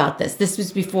weird about this. This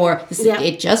was before.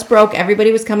 It just broke.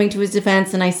 Everybody was coming to his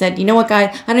defense. And I said, you know what,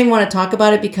 guys? I don't even want to talk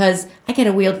about it because I get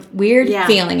a weird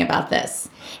feeling about this.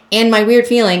 And my weird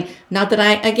feeling, not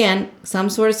that some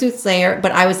sort of soothsayer,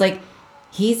 but I was like,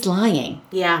 he's lying.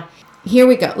 Yeah. Here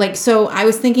we go. So I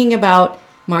was thinking about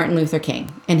Martin Luther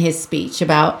King and his speech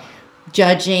about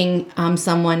judging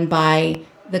someone by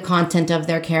the content of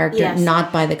their character, not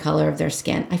by the color of their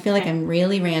skin. I feel like I'm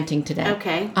really ranting today.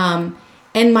 Okay. And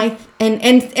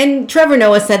Trevor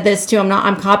Noah said this too.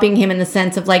 I'm copying him in the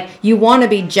sense of you want to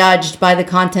be judged by the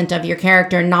content of your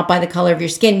character, not by the color of your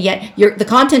skin. Yet the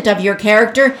content of your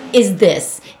character is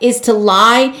to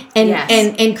lie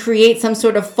and create some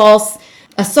sort of false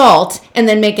assault and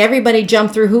then make everybody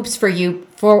jump through hoops for you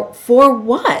for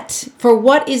what? For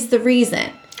what is the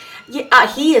reason? Yeah,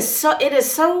 it is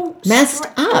so messed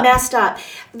up.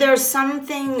 There's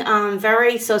something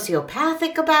very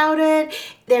sociopathic about it.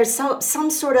 There's some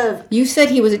sort of... You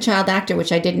said he was a child actor,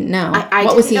 which I didn't know. I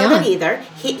didn't know that either.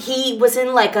 He was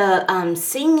in a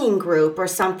singing group or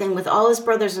something with all his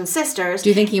brothers and sisters. Do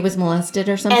you think he was molested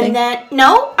or something? And then,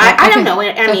 no, I don't know.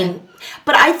 I mean,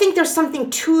 but I think there's something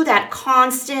to that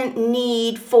constant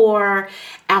need for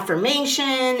affirmation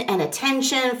and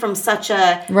attention from such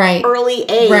a early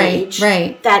age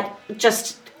that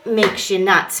just makes you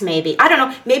nuts. Maybe I don't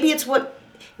know.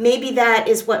 Maybe that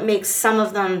is what makes some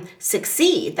of them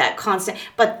succeed. That constant,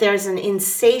 but there's an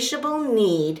insatiable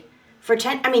need for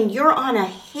attention. I mean, you're on a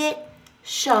hit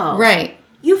show, right?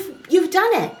 You've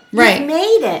done it. Right. You've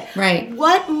made it. Right.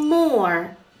 What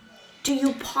more do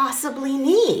you possibly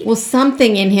need? Well,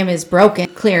 something in him is broken,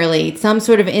 clearly. Some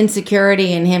sort of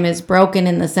insecurity in him is broken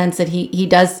in the sense that he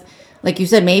does, like you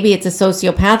said, maybe it's a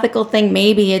sociopathical thing,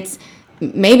 maybe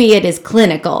it is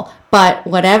clinical, but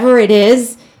whatever it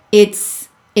is, it's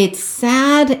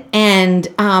sad, and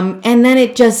then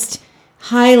it just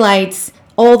highlights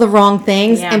all the wrong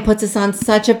things and puts us on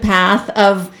such a path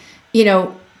of,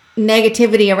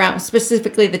 negativity around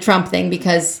specifically the Trump thing,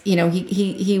 because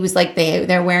he was like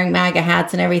they're wearing MAGA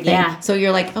hats and everything. Yeah. So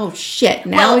you're like, oh shit,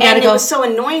 now we gotta go. It was so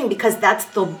annoying because that's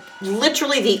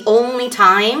literally the only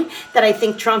time that I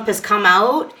think Trump has come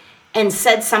out and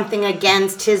said something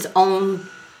against his own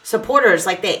supporters.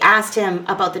 Like, they asked him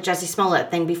about the Jussie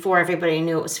Smollett thing before everybody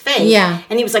knew it was fake. Yeah.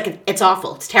 And he was like, it's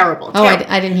awful. It's terrible. Oh,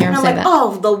 I didn't hear him say that.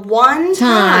 Oh, the one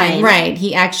time. Right.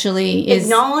 He actually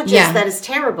acknowledges that it's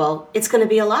terrible. It's going to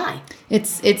be a lie.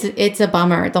 It's a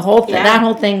bummer. The whole that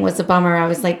whole thing was a bummer. I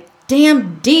was like,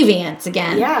 damn deviants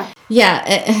again. Yeah. Yeah.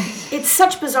 It's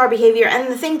such bizarre behavior.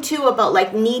 And the thing, too, about,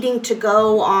 like, needing to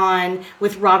go on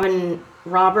with Robin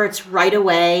Roberts right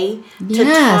away to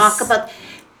talk about,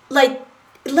 like,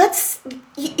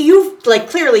 you've, like,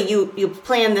 clearly you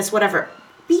planned this, whatever.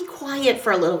 Be quiet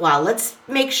for a little while. Let's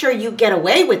make sure you get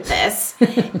away with this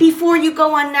before you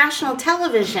go on national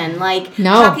television,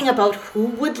 talking about who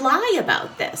would lie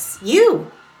about this.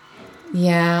 You.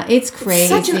 Yeah, it's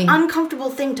crazy. It's such an uncomfortable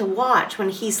thing to watch when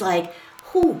he's like,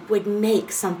 who would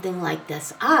make something like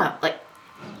this up? Like,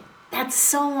 that's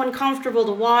so uncomfortable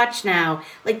to watch now.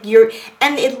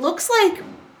 And it looks like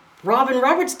Robin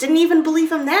Roberts didn't even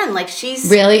believe him then. Like, she's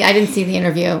really. I didn't see the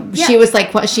interview. Yeah. She was like,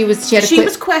 she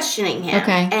was questioning him.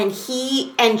 Okay,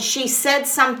 and she said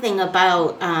something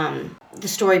about the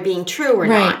story being true or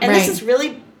not. And this is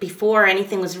really before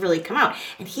anything was really come out.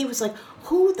 And he was like,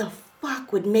 who the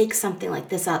fuck would make something like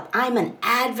this up? I'm an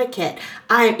advocate.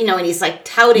 And he's like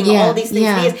touting all these things.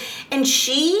 Yeah. And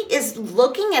she is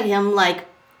looking at him like,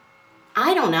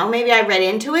 I don't know, maybe I read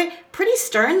into it pretty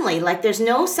sternly. Like, there's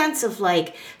no sense of,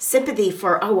 like, sympathy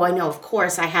for, oh, I know, of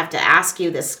course, I have to ask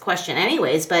you this question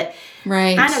anyways. But,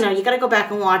 I don't know, you got to go back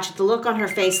and watch it. The look on her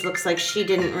face looks like she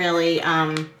didn't really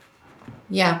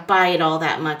buy it all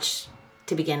that much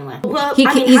to begin with. Well,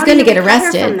 he's going to get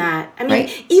arrested. From that? I mean,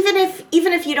 even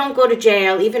if you don't go to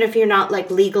jail, even if you're not, like,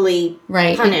 legally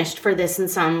punished for this in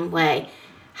some way,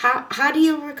 how do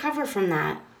you recover from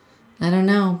that? I don't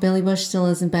know. Billy Bush still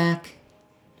isn't back.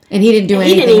 And he didn't do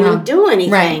anything. He didn't even do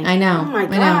anything. Right, I know. Oh my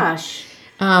gosh.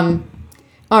 All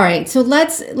right, so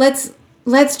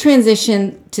let's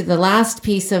transition to the last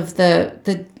piece of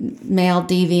the male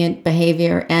deviant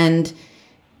behavior, and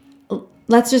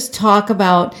let's just talk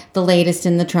about the latest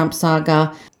in the Trump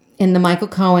saga, in the Michael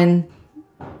Cohen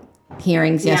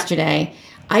hearings yesterday.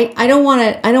 I don't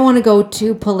want to go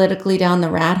too politically down the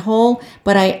rat hole,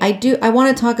 but I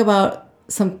want to talk about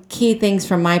some key things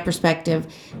from my perspective.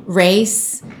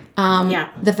 Race,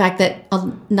 the fact that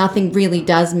nothing really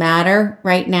does matter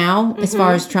right now as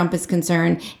far as Trump is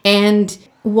concerned, and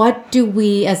what do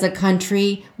we as a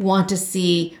country want to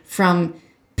see from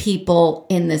people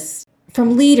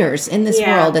from leaders in this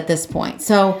world at this point.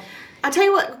 So I'll tell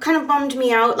you what kind of bummed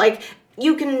me out. Like,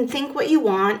 you can think what you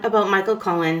want about Michael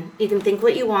Cohen, you can think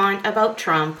what you want about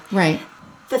Trump, right?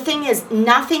 The thing is,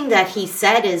 nothing that he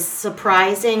said is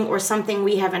surprising or something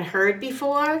we haven't heard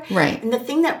before. Right. And the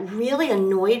thing that really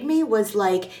annoyed me was,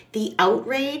 like, the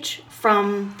outrage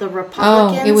from the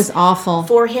Republicans. Oh, it was awful.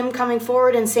 For him coming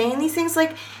forward and saying these things.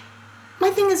 Like, my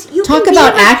thing is, you talk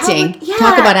about acting. Yeah,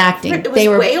 talk about acting. It was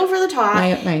way over the top.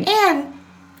 Right. And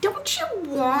don't you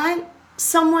want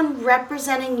someone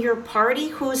representing your party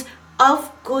who's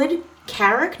of good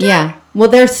character? Yeah. Well,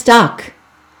 they're stuck.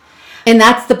 And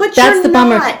that's the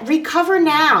bummer. Recover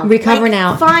now.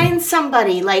 Now. Find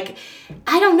somebody. Like,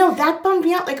 I don't know. That bummed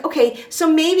me out. Like, okay,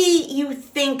 so maybe you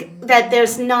think that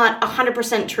there's not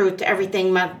 100% truth to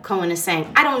everything Michael Cohen is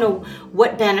saying. I don't know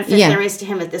what benefit there is to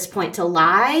him at this point to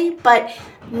lie, but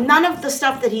none of the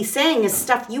stuff that he's saying is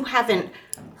stuff you haven't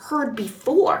heard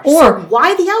before. Or so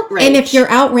why the outrage? And if you're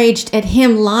outraged at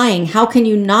him lying, how can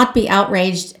you not be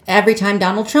outraged every time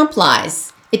Donald Trump lies?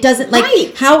 It doesn't,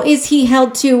 like, how is he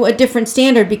held to a different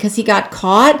standard because he got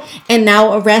caught and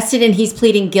now arrested and he's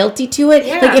pleading guilty to it?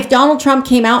 Yeah. Like, if Donald Trump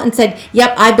came out and said,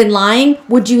 yep, I've been lying,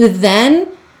 would you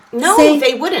then No,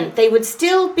 they wouldn't. They would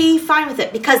still be fine with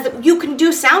it because you can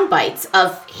do sound bites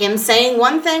of him saying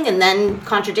one thing and then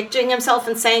contradicting himself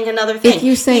and saying another thing. If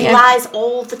you say he lies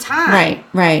all the time.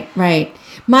 Right.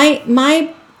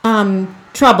 My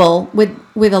trouble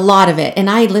with a lot of it, and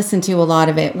I listened to a lot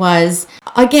of it, was,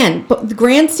 again,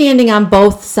 grandstanding on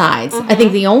both sides. I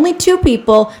think the only two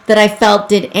people that I felt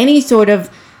did any sort of,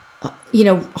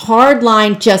 hard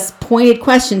line, just pointed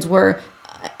questions were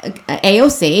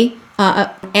AOC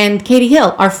and Katie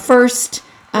Hill, our first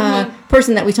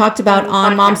person that we talked about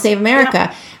on Mom Save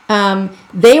America. Yeah.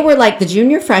 They were like the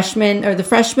junior freshmen or the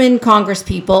freshman Congress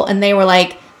people, and they were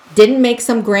like, didn't make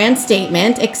some grand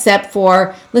statement except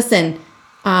for, listen,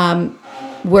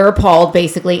 we're appalled,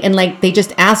 basically, and like they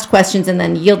just asked questions and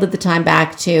then yielded the time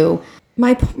back to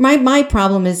my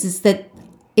problem is that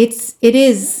it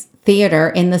is theater,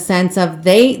 in the sense of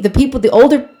the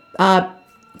older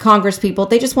Congress people,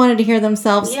 they just wanted to hear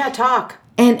themselves talk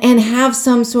and have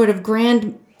some sort of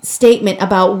grand statement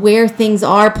about where things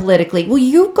are politically. Well,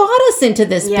 you got us into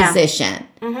this position.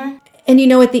 And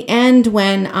at the end,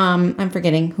 when I'm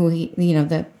forgetting who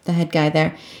the head guy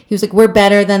there, he was like, we're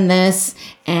better than this,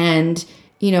 and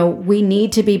we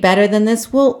need to be better than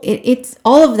this. Well, it's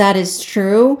all of that is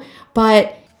true,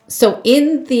 but so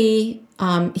in the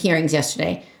hearings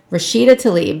yesterday, Rashida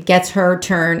Tlaib gets her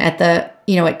turn at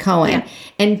at Cohen,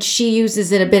 and she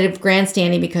uses it a bit of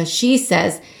grandstanding because she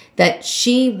says that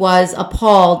she was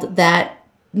appalled that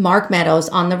Mark Meadows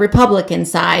on the Republican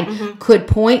side could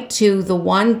point to the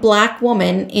one black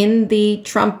woman in the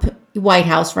Trump White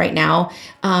House right now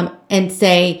and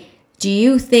say, do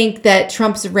you think that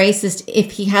Trump's racist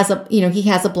if he has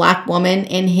a black woman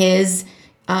in his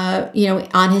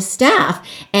on his staff?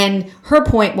 And her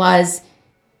point was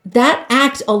that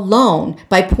act alone,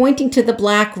 by pointing to the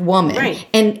black woman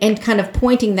and kind of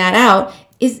pointing that out,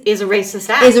 is a racist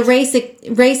act. Is a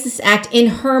racist act in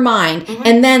her mind.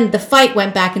 And then the fight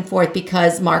went back and forth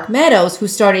because Mark Meadows, who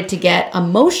started to get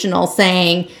emotional,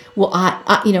 saying, well,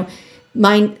 I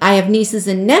have nieces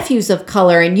and nephews of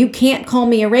color, and you can't call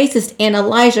me a racist. And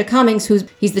Elijah Cummings,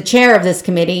 he's the chair of this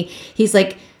committee, he's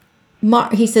like,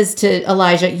 he says to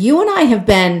Elijah, you and I have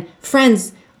been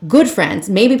friends, good friends.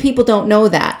 Maybe people don't know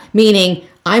that. Meaning,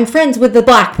 I'm friends with the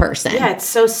black person. Yeah, it's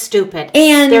so stupid.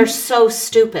 And they're so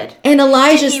stupid. And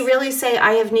Elijah, did he really say,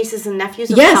 I have nieces and nephews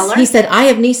of color? Yes, he said, I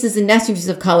have nieces and nephews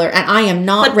of color, and I am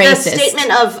not racist. But the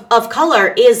statement of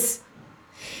color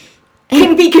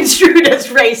can be construed as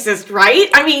racist, right?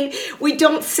 I mean, we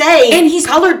don't say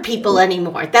colored people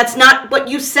anymore. That's not what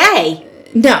you say.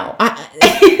 No.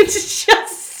 It's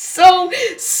just so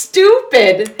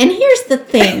stupid. And here's the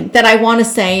thing that I want to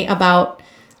say about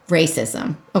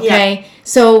racism, okay? Yeah.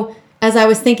 So as I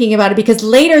was thinking about it, because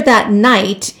later that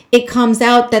night, it comes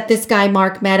out that this guy,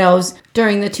 Mark Meadows,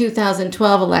 during the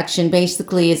 2012 election,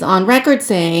 basically is on record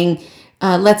saying,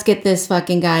 let's get this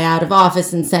fucking guy out of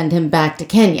office and send him back to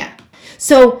Kenya.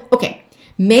 So, okay,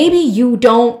 maybe you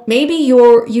don't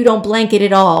blanket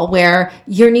it all where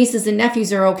your nieces and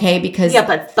nephews are okay because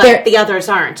but the others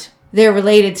aren't. They're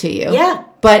related to you. Yeah.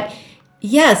 But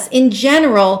yes, in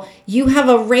general, you have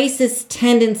a racist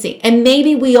tendency, and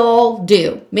maybe we all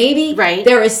do. Maybe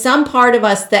there is some part of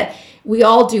us that we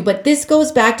all do, but this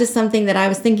goes back to something that I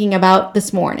was thinking about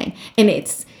this morning, and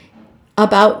it's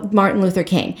about Martin Luther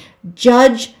King.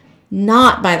 Judge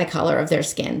not by the color of their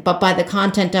skin, but by the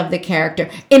content of the character.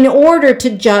 In order to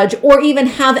judge or even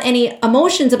have any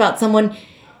emotions about someone,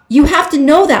 you have to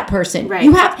know that person. Right.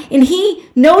 And he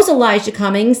knows Elijah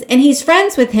Cummings, and he's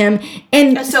friends with him.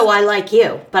 And so I like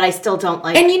you, but I still don't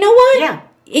like. And you know what? Yeah,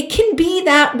 it can be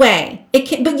that way.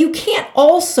 But you can't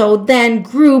also then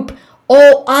group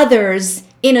all others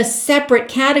in a separate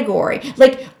category.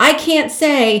 Like, I can't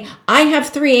say I have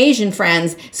 3 Asian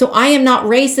friends, so I am not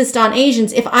racist on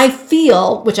Asians if I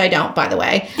feel, which I don't, by the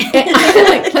way.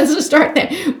 Let's just start there.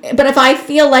 But if I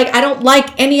feel like I don't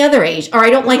like any other Asian, or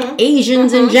I don't like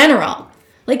Asians in general,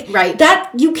 that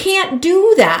you can't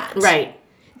do that. Right.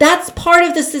 That's part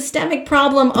of the systemic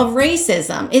problem of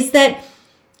racism, is that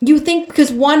you think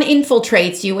because one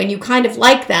infiltrates you and you kind of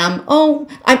like them,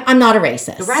 I'm not a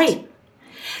racist. Right.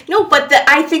 No, but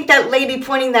I think that lady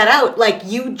pointing that out, like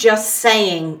you just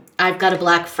saying, I've got a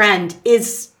black friend,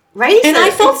 is racist. And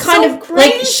I felt kind of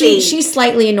crazy. Like she's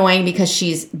slightly annoying because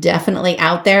she's definitely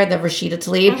out there, the Rashida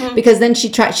Tlaib, because then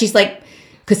she's like,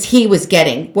 because he was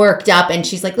getting worked up, and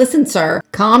she's like, listen, sir,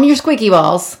 calm your squeaky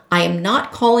balls. I am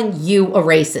not calling you a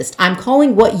racist. I'm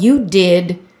calling what you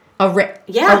did a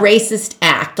racist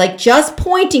act. Like, just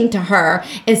pointing to her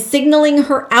and signaling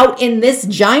her out in this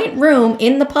giant room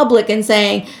in the public and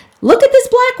saying, look at this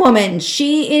black woman.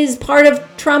 She is part of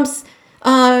Trump's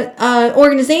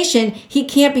organization. He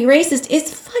can't be racist.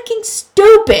 It's fucking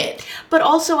stupid. But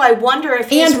also, I wonder if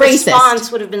his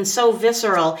response would have been so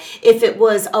visceral if it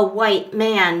was a white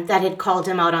man that had called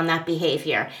him out on that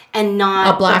behavior and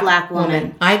not a black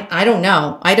woman. I don't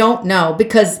know. I don't know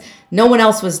because no one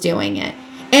else was doing it.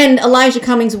 And Elijah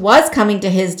Cummings was coming to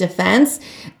his defense.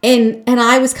 And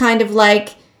I was kind of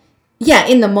like, yeah,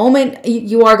 in the moment,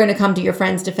 you are going to come to your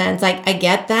friend's defense. I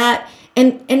get that.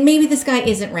 And maybe this guy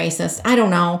isn't racist. I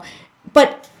don't know.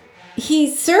 But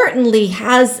he certainly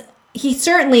has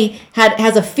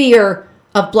a fear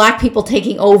of black people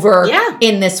taking over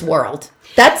in this world.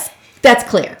 That's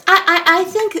clear. I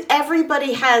think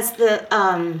everybody has the,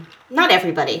 not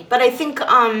everybody, but I think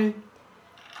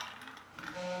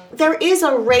there is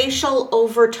a racial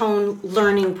overtone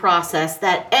learning process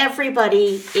that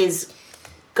everybody is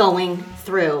going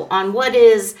through on what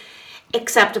is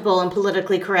acceptable and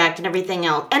politically correct and everything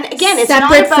else. And again, it's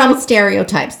separate not about, from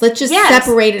stereotypes. Let's just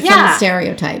separate it from the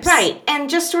stereotypes. Right. And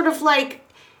just sort of like,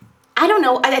 I don't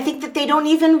know, I think that they don't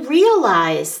even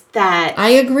realize that.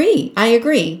 I agree.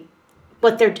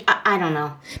 But I don't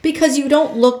know. Because you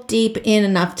don't look deep in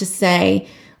enough to say,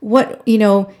 what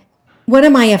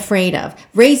am I afraid of?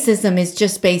 Racism is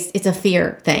just it's a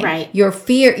fear thing. Right. You're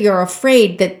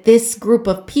afraid that this group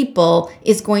of people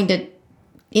is going to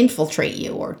infiltrate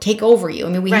you or take over you. I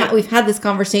mean, we've had this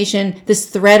conversation, this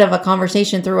thread of a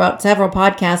conversation throughout several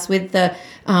podcasts with the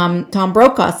Tom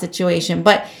Brokaw situation.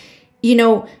 But,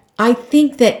 I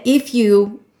think that if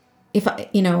you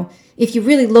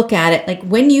really look at it, like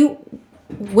when you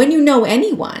know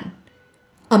anyone,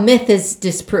 a myth is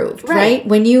disproved, right?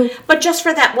 But just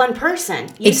for that one person,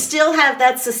 you still have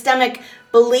that systemic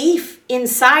belief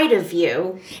inside of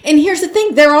you. And here's the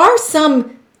thing, there are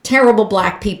some terrible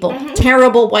black people,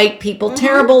 terrible white people,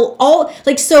 terrible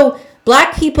so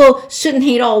black people shouldn't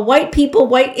hate all white people.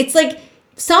 It's like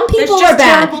some people are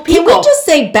bad. Can we just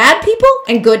say bad people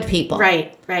and good people?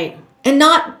 Right. And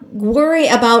not worry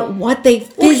about what they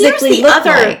physically look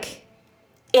like.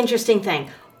 Interesting thing.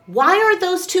 Why are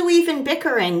those two even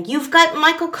bickering? You've got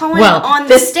Michael Cohen on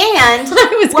the stand.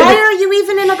 Why are you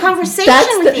even in a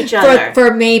conversation with each other?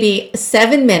 For maybe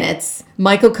 7 minutes,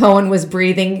 Michael Cohen was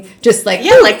breathing just like...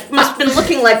 Yeah, must have been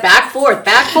looking like back, forth.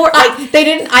 They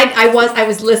didn't... I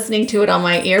was listening to it on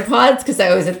my earpods because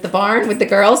I was at the barn with the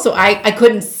girls, so I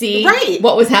couldn't see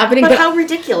what was happening. But how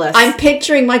ridiculous. I'm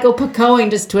picturing Michael Cohen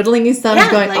just twiddling his thumbs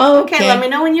going, okay. Let me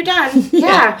know when you're done.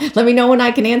 Yeah. Let me know when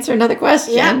I can answer another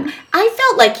question. Yeah. I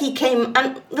felt like he came...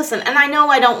 listen, and I know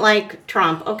I don't like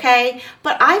Trump, okay?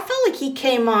 But I felt like he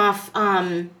came off...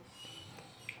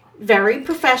 very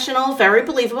professional, very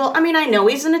believable. I mean, I know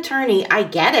he's an attorney. I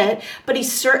get it. But he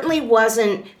certainly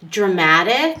wasn't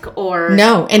dramatic or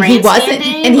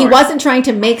he wasn't trying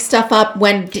to make stuff up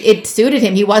when it suited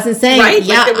him. He wasn't saying,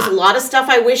 there was a lot of stuff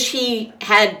I wish he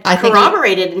had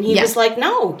corroborated. And he was like,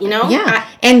 no, Yeah.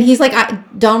 And he's like,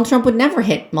 Donald Trump would never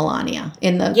hit Melania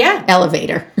in the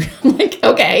elevator. I'm like,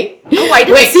 okay. Oh, I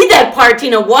didn't see that part.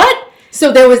 What?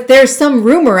 So there's some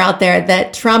rumor out there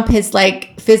that Trump is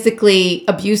physically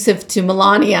abusive to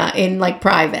Melania in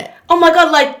private. Oh my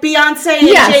God, like Beyonce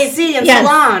and Jay-Z in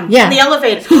Salon in the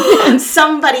elevator.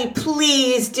 Somebody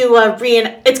please do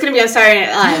it's going to be on Saturday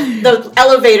Night Live, the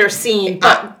elevator scene,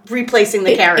 but replacing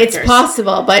the characters. It's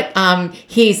possible, but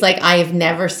he's like, I have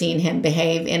never seen him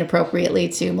behave inappropriately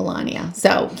to Melania.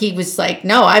 So he was like,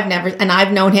 no, I've never, and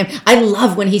I've known him. I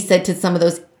love when he said to some of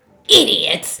those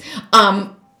idiots,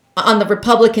 on the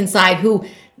Republican side who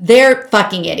they're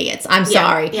fucking idiots. I'm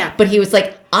sorry. Yeah. But he was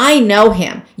like, I know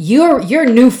him. You're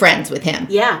new friends with him.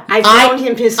 Yeah. I've known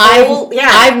him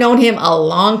I've known him a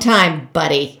long time,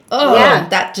 buddy. Oh,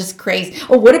 that's just crazy.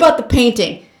 Oh, what about the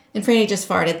painting? And Franny just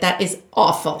farted. That is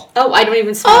awful. Oh, I don't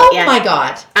even smell it yet. Oh my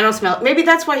God. I don't smell it. Maybe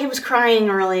that's why he was crying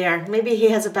earlier. Maybe he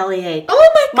has a bellyache.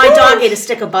 Oh my God. My dog ate a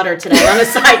stick of butter today on a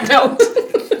side note.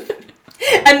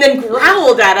 And then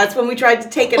growled at us when we tried to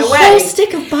take it away. A whole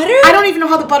stick of butter? I don't even know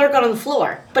how the butter got on the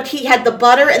floor. But he had the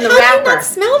butter and the wrapper. How do you not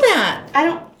smell that? I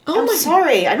don't... I'm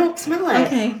sorry. I don't smell it.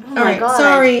 Okay. Oh my God.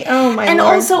 Sorry. Oh my Lord. And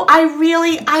also,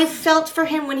 I felt for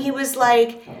him when he was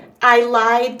like, I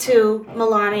lied to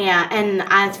Melania and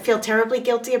I feel terribly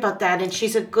guilty about that and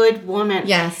she's a good woman.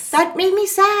 Yes. That made me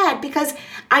sad because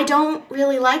I don't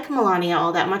really like Melania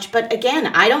all that much. But again,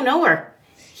 I don't know her.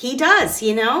 He does,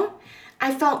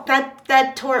 I felt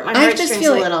that tore at my heartstrings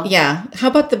a little. Yeah. How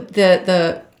about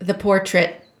the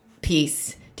portrait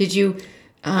piece? Did you...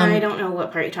 I don't know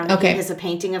what part you're talking about. He has a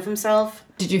painting of himself.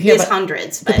 Did you hear about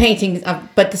hundreds? But. The paintings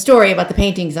but the story about the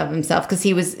paintings of himself, because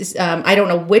he was, I don't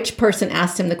know which person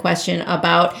asked him the question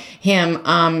about him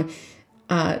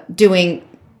doing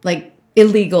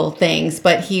illegal things,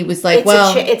 but he was like,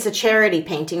 it's a charity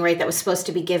painting, right? That was supposed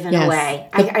to be given away.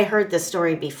 I heard this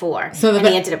story before, and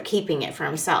he ended up keeping it for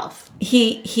himself.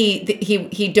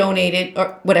 He donated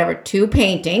or whatever 2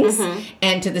 paintings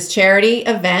and to this charity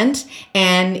event,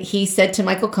 and he said to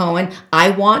Michael Cohen, I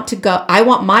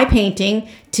want my painting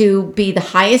to be the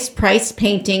highest priced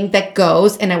painting that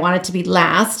goes, and I want it to be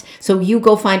last. So you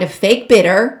go find a fake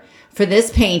bidder for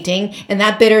this painting, and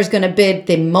that bidder is going to bid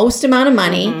the most amount of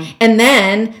money. And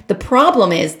then the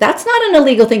problem is that's not an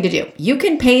illegal thing to do. You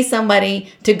can pay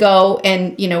somebody to go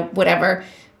and, whatever.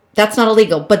 That's not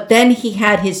illegal. But then he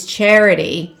had his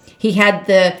charity. He had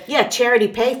charity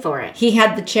pay for it. He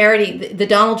had the charity, the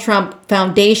Donald Trump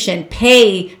Foundation,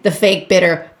 pay the fake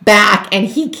bidder back, and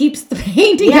he keeps the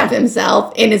painting of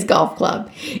himself in his golf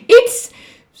club. It's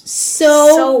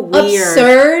so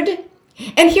absurd.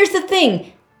 And here's the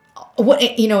thing.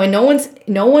 And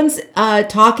no one's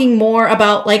talking more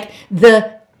about like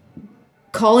the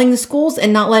calling the schools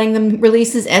and not letting them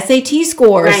release his SAT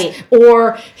scores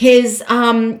or his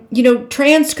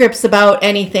transcripts about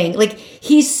anything. Like,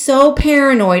 he's so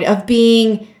paranoid of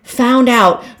being found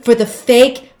out for the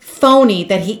fake phony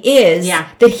that he is,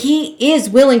 that he is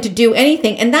willing to do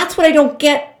anything. And that's what I don't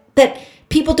get, that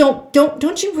people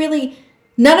don't you really,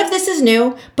 none of this is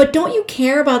new, but don't you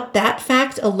care about that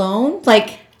fact alone?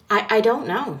 Like, I don't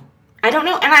know. And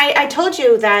I told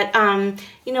you that,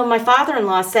 my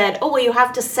father-in-law said, oh, well, you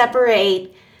have to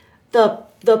separate the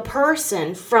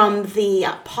person from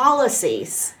the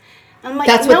policies. I'm like,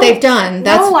 that's what they've done.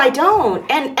 No, I don't.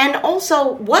 And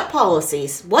also, what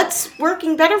policies? What's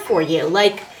working better for you?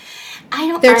 Like, I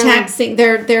don't. They're taxing.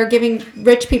 They're giving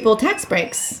rich people tax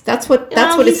breaks. That's what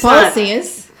his policy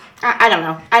is. I don't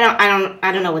know.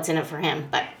 I don't know what's in it for him.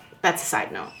 But that's a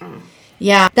side note.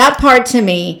 Yeah, that part to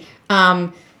me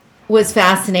was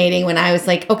fascinating when I was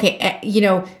like, okay,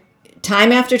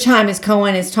 time after time as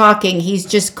Cohen is talking, he's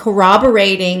just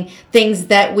corroborating things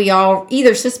that we all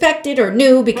either suspected or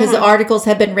knew because the articles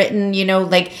have been written,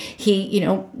 like he,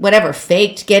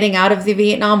 faked getting out of the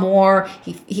Vietnam War.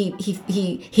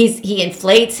 He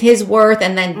inflates his worth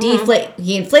and then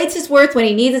he inflates his worth when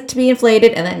he needs it to be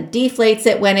inflated and then deflates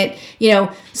it when it,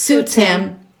 suits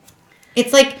him.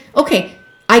 It's like, okay,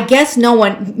 I guess no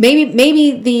one,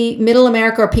 maybe the middle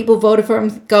America or people who voted for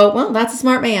him go, well, that's a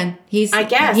smart man. I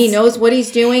guess. He knows what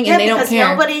he's doing and they don't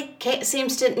care. Nobody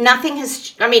seems to, nothing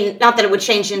has, not that it would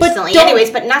change instantly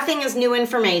anyways, but nothing is new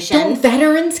information. Don't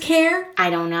veterans care? I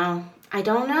don't know. And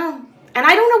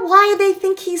I don't know why they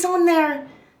think he's on their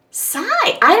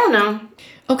side. I don't know.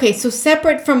 Okay, so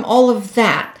separate from all of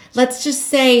that, let's just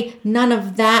say none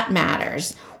of that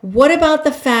matters. What about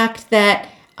the fact that,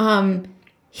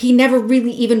 he never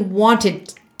really even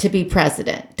wanted to be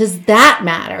president? Does that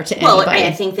matter to anybody? Well,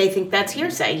 I think they think that's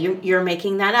hearsay. You're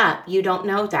making that up. You don't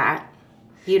know that.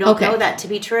 You don't know that to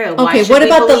be true. Why should what we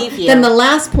about believe you? Then the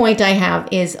last point I have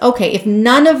is, okay, if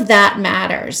none of that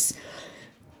matters,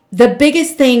 the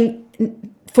biggest thing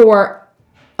in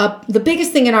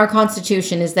our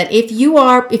Constitution is that if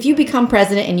you become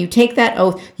president and you take that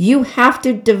oath, you have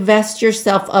to divest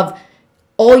yourself of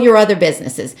all your other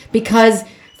businesses because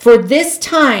for this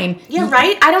time... Yeah,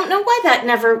 right? I don't know why that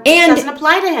doesn't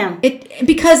apply to him.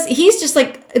 Because he's just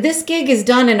like, this gig is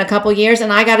done in a couple years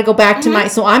and I got to go back to my...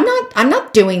 So I'm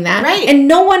not doing that. Right. And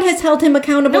no one has held him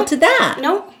accountable to that.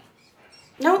 Nope.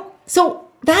 So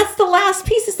that's the last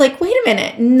piece. It's like, wait a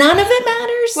minute. None of it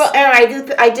matters? Well,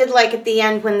 I did like at the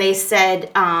end when they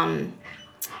said,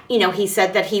 he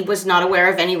said that he was not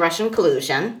aware of any Russian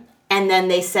collusion. And then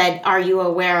they said, are you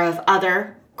aware of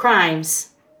other crimes?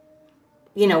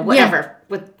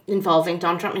 With involving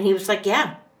Donald Trump. And he was like,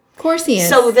 yeah. Of course he is.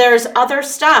 So there's other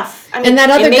stuff. I mean, and that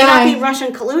other it may guy, not be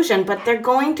Russian collusion, but they're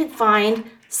going to find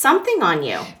something on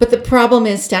you. But the problem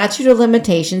is statute of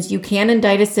limitations. You can't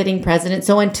indict a sitting president.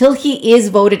 So until he is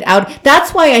voted out,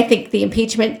 that's why I think the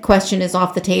impeachment question is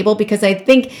off the table, because I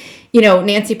think,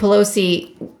 Nancy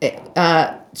Pelosi,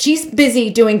 she's busy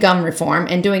doing gun reform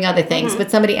and doing other things, but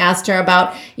somebody asked her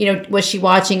about, was she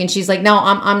watching? And she's like, no,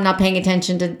 I'm not paying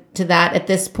attention to that at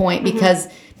this point because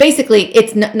basically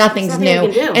it's nothing's new.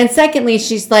 And secondly,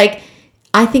 she's like,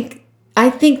 I think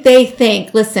they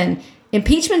think, listen,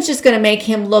 impeachment's just going to make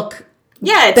him look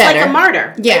it's better. Like a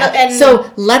martyr. Yeah. And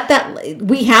so let that,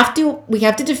 we have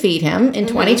to defeat him in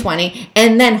 2020.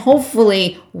 And then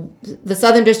hopefully the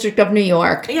Southern District of New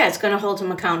York. Yeah, it's going to hold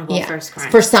him accountable for his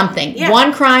crime. For something. Yeah.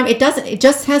 One crime. It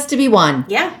just has to be one.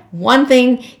 Yeah. One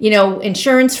thing,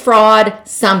 insurance fraud,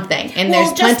 something. And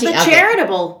there's plenty of it. Just the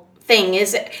charitable thing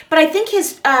is, but I think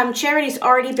his charity's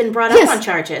already been brought up on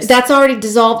charges. That's already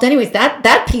dissolved anyways.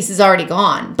 That piece is already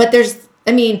gone. But there's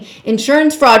I mean,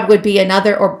 insurance fraud would be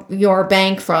another, or your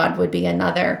bank fraud would be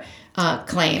another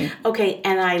claim. Okay,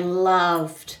 and I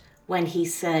loved when he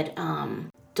said,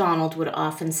 Donald would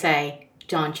often say,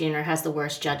 Don Jr. has the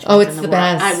worst judgment in the world. Oh, it's the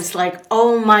best. I was like,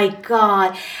 oh my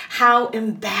God, how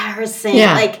embarrassing.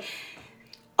 Yeah. Like,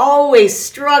 always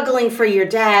struggling for your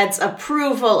dad's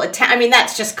approval. I mean,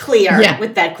 that's just clear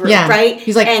with that group, right?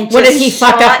 He's like, and what did he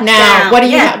fuck up now?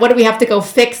 Down. What do we have to go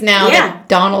fix now that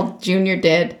Donald Jr.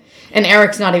 did? And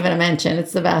Eric's not even a mention.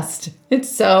 It's the best. It's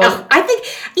so... I think,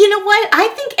 you know what? I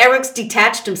think Eric's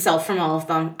detached himself from all of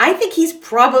them. I think he's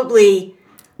probably...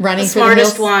 running the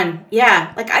smartest one.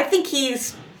 Yeah. Like, I think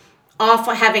he's off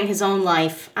having his own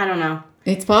life. I don't know.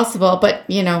 It's possible, but,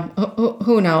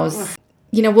 who knows?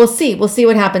 We'll see. We'll see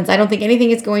what happens. I don't think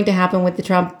anything is going to happen with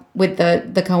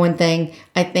the Cohen thing.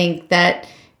 I think that,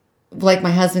 like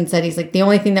my husband said, he's like, the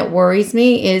only thing that worries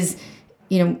me is,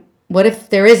 what if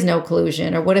there is no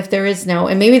collusion? Or what if there is no...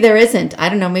 And maybe there isn't. I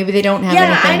don't know. Maybe they don't have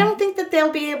anything. I don't think that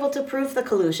they'll be able to prove the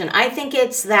collusion. I think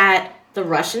it's that... the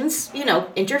Russians,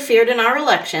 interfered in our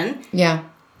election. Yeah.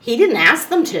 He didn't ask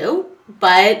them to,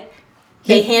 but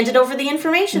they handed over the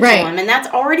information to him. And that's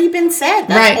already been said.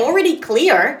 That's already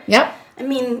clear. Yep. I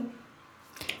mean...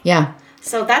 yeah.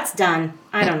 So that's done.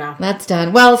 I don't know. That's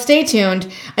done. Well, stay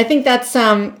tuned. I think that's,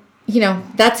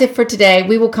 that's it for today.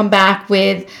 We will come back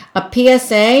with a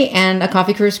PSA and a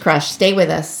Coffee Cruise Crush. Stay with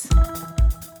us.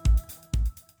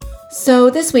 So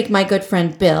this week, my good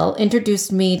friend Bill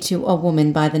introduced me to a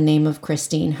woman by the name of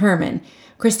Christine Herman.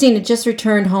 Christine had just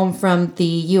returned home from the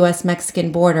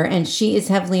U.S.-Mexican border, and she is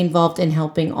heavily involved in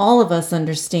helping all of us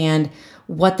understand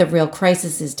what the real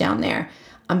crisis is down there.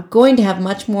 I'm going to have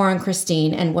much more on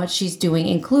Christine and what she's doing,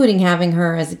 including having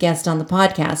her as a guest on the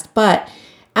podcast. But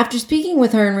after speaking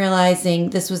with her and realizing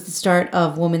this was the start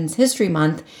of Women's History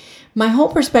Month, my whole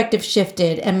perspective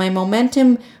shifted and my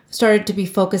momentum started to be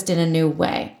focused in a new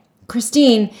way.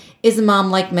 Christine is a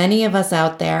mom like many of us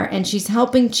out there, and she's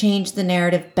helping change the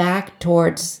narrative back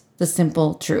towards the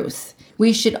simple truth.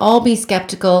 We should all be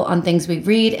skeptical on things we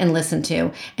read and listen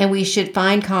to, and we should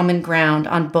find common ground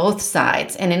on both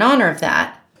sides. And in honor of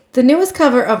that, the newest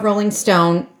cover of Rolling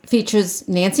Stone features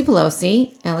Nancy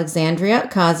Pelosi, Alexandria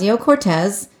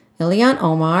Ocasio-Cortez, Ilhan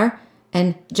Omar,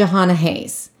 and Jahana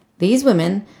Hayes. These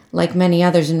women, like many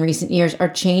others in recent years, are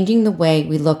changing the way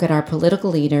we look at our political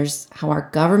leaders, how our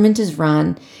government is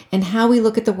run, and how we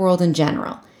look at the world in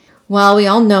general. While we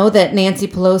all know that Nancy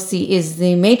Pelosi is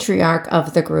the matriarch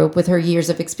of the group with her years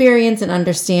of experience and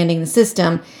understanding the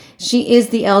system, she is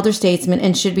the elder statesman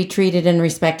and should be treated and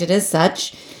respected as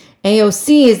such.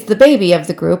 AOC is the baby of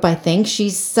the group, I think. She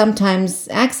sometimes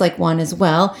acts like one as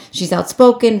well. She's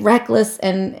outspoken, reckless,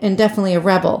 and definitely a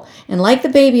rebel. And like the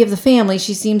baby of the family,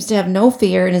 she seems to have no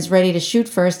fear and is ready to shoot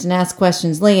first and ask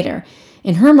questions later.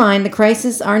 In her mind, the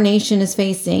crisis our nation is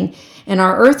facing and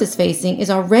our earth is facing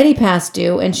is already past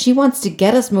due, and she wants to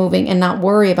get us moving and not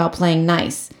worry about playing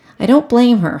nice. I don't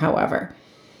blame her, however.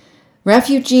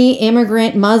 Refugee,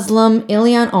 immigrant, Muslim,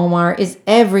 Ilhan Omar is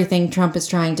everything Trump is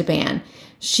trying to ban.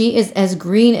 She is as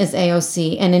green as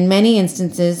AOC, and in many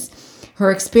instances,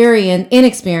 her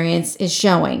inexperience is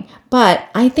showing. But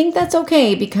I think that's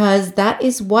okay because that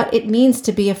is what it means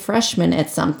to be a freshman at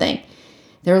something.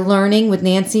 They're learning with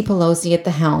Nancy Pelosi at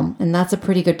the helm, and that's a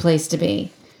pretty good place to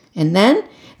be. And then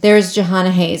there's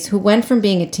Jahana Hayes, who went from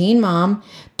being a teen mom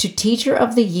to Teacher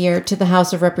of the Year to the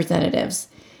House of Representatives.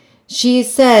 She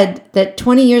said that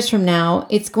 20 years from now,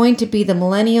 it's going to be the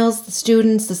millennials, the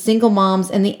students, the single moms,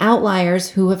 and the outliers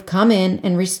who have come in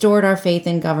and restored our faith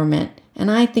in government. And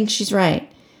I think she's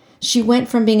right. She went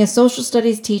from being a social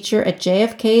studies teacher at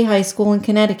JFK High School in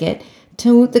Connecticut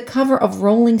to the cover of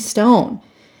Rolling Stone.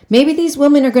 Maybe these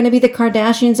women are going to be the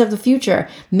Kardashians of the future.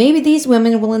 Maybe these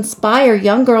women will inspire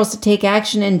young girls to take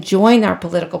action and join our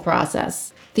political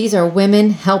process. These are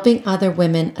women helping other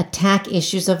women attack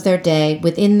issues of their day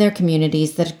within their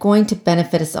communities that are going to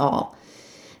benefit us all.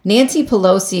 Nancy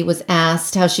Pelosi was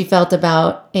asked how she felt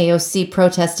about AOC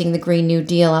protesting the Green New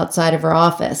Deal outside of her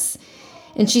office.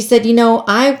 And she said,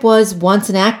 I was once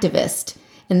an activist,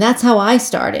 and that's how I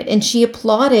started. And she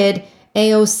applauded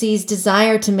AOC's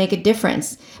desire to make a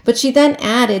difference. But she then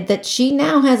added that she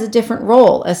now has a different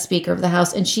role as Speaker of the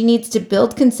House, and she needs to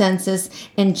build consensus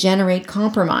and generate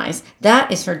compromise.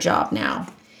 That is her job now.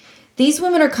 These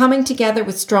women are coming together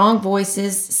with strong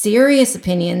voices, serious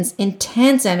opinions,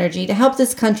 intense energy to help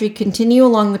this country continue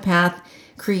along the path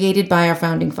created by our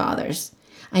founding fathers.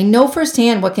 I know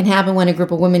firsthand what can happen when a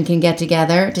group of women can get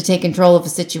together to take control of a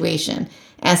situation.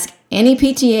 Ask any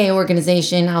PTA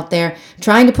organization out there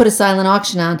trying to put a silent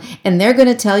auction on, and they're going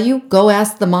to tell you, go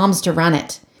ask the moms to run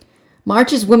it.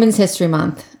 March is Women's History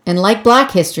Month, and like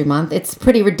Black History Month, it's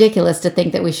pretty ridiculous to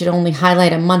think that we should only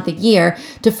highlight a month a year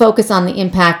to focus on the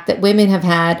impact that women have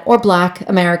had or Black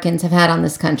Americans have had on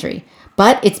this country.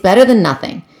 But it's better than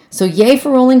nothing. So yay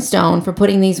for Rolling Stone for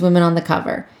putting these women on the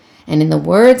cover. And in the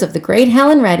words of the great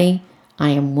Helen Reddy, I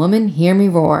am woman, hear me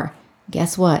roar.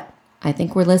 Guess what? I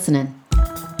think we're listening.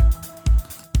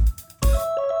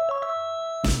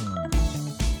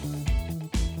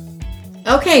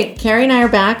 Okay, Carrie and I are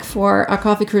back for our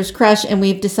Coffee Cruise Crush, and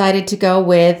we've decided to go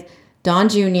with Don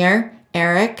Jr.,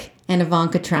 Eric, and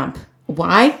Ivanka Trump.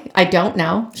 Why? I don't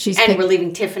know. We're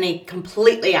leaving Tiffany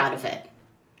completely out of it.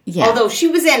 Yeah. Although she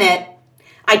was in it,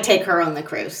 I'd take her on the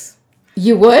cruise.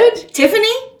 You would?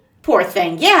 Tiffany? Poor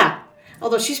thing, yeah.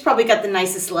 Although she's probably got the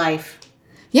nicest life.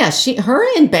 Yeah,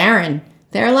 her and Barron,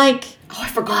 they're like... Oh, I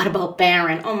forgot about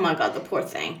Barron. Oh my God, the poor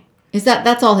thing.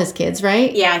 That's all his kids,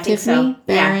 right? Yeah, I think Tiffany, so.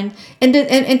 Barron. Yeah.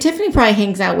 And Tiffany probably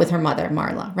hangs out with her mother,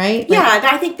 Marla, right? Yeah,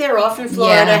 I think they're off in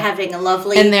Florida having a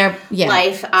lovely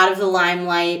life out of the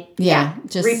limelight. Yeah.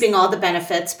 Just reaping all the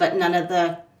benefits, but none of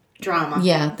the drama.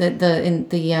 Yeah,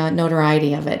 the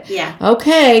notoriety of it. Yeah.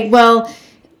 Okay, well,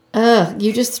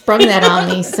 you just sprung that on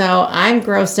me, so I'm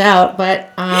grossed out,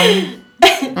 but I'll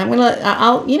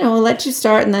let you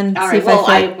start and then see if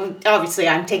obviously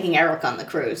I'm taking Eric on the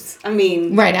cruise. I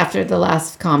mean, right after the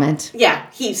last comment. Yeah,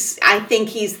 I think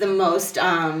he's the most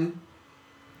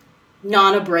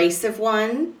non-abrasive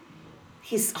one.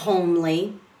 He's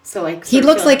homely, so he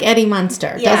looks like Eddie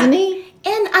Munster, doesn't he?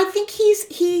 And I think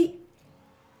he.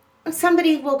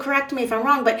 Somebody will correct me if I'm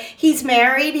wrong, but he's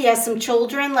married. He has some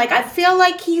children. Like, I feel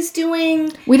like he's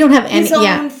doing. We don't have his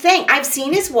own thing. I've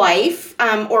seen his wife,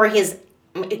 or his.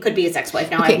 It could be his ex-wife.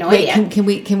 Now I have no idea.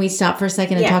 Can we stop for a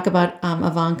second and talk about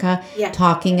Ivanka? Yeah.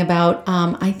 Talking about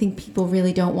I think people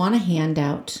really don't want a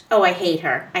handout. Oh, I hate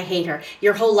her.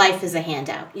 Your whole life is a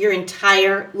handout. Your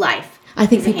entire life. I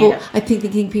think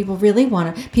people really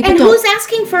want to. Who's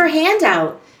asking for a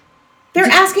handout? They're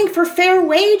asking for fair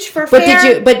wage for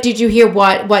fair. But did you hear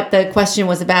what the question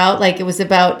was about? Like, it was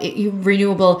about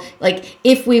renewable. Like,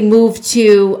 if we move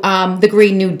to the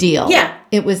Green New Deal. Yeah.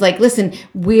 It was like, listen,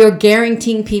 we are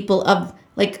guaranteeing people of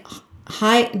like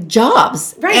high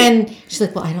jobs. Right. And she's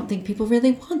like, well, I don't think people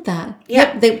really want that.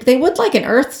 Yeah. They would like an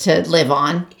earth to live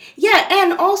on. Yeah,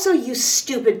 and also, you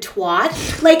stupid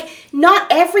twat. Like, not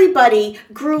everybody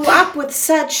grew up with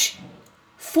such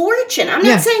fortune. I'm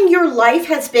not saying your life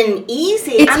has been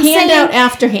easy. It's handout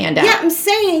after handout. Yeah, I'm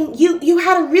saying you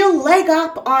had a real leg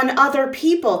up on other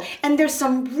people. And there's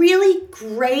some really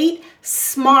great,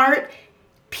 smart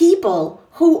people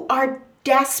who are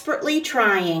desperately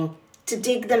trying to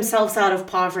dig themselves out of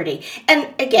poverty. And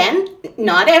again,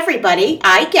 not everybody.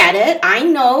 I get it. I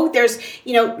know there's,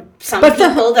 some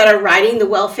people that are riding the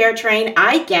welfare train.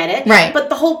 I get it. Right. But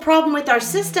the whole problem with our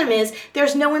system is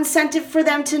there's no incentive for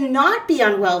them to not be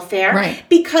on welfare. Right.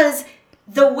 Because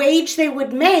the wage they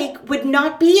would make would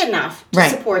not be enough to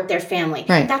support their family.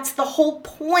 Right. That's the whole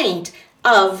point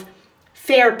of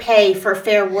fair pay for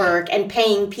fair work and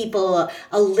paying people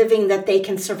a living that they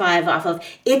can survive off of.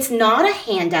 It's not a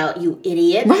handout, you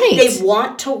idiot. Right. They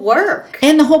want to work.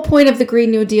 And the whole point of the Green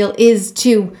New Deal is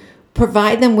to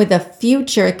provide them with a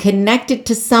future connected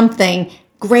to something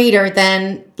greater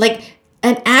than like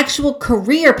an actual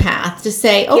career path to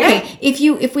say, okay,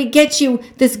 if we get you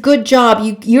this good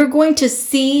job, you're going to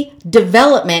see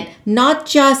development, not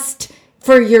just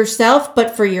for yourself,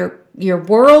 but for your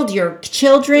world, your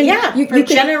children. Yeah, for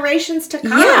generations to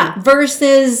come. Yeah,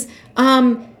 versus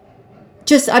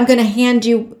just I'm going to hand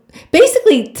you.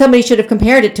 Basically, somebody should have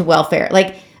compared it to welfare.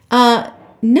 Like,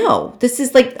 no, this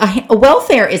is like a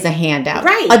welfare is a handout.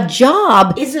 Right. A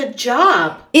job is a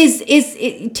job. Is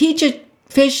teach a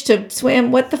fish to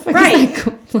swim. What the fuck is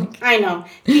that? Like, I know.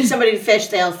 Teach somebody to fish,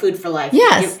 they'll have food for life.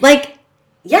 Yes,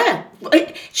 Yeah,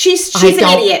 she's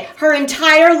an idiot. Her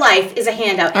entire life is a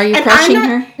handout. Are you crushing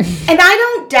her? And I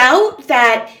don't doubt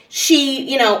that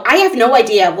she, I have no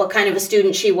idea what kind of a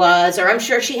student she was, or I'm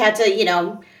sure she had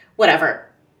to, whatever,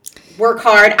 work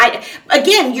hard.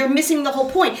 Again, you're missing the whole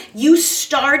point. You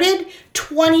started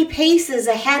 20 paces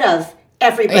ahead of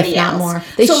everybody else. Not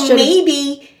more.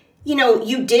 Maybe,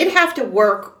 you did have to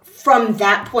work from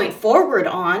that point forward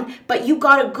on, but you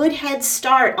got a good head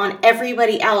start on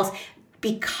everybody else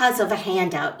because of a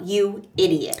handout, you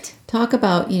idiot. Talk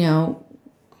about,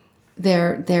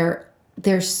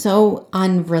 they're so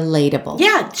unrelatable.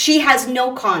 Yeah, she has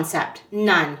no concept.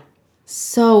 None.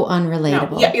 So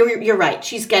unrelatable. No, yeah, you're right.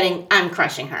 I'm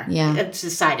crushing her. Yeah. It's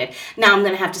decided. Now I'm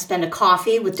going to have to spend a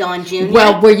coffee with Don Jr.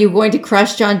 Well, were you going to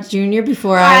crush Don Jr.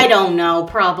 before I don't know,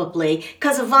 probably.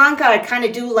 Because Ivanka, I kind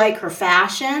of do like her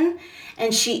fashion,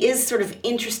 and she is sort of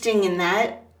interesting in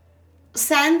that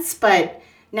sense, but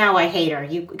now I hate her.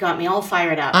 You got me all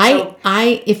fired up.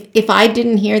 If I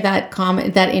didn't hear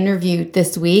that interview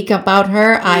this week about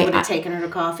her, I would have taken her to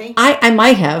coffee. I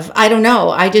might have. I don't know.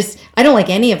 I don't like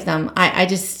any of them. I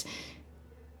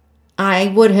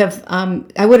would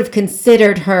have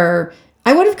considered her.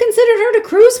 I would have considered her to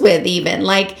cruise with, even.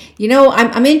 Like,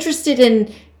 I'm interested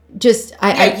in just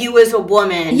you as a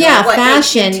woman. Yeah,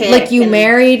 fashion. Like, you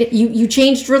married. You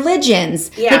changed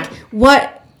religions. Yeah.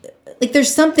 Like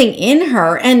there's something in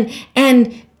her, and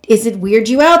is it weird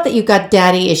you out that you got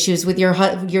daddy issues with your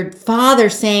father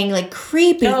saying like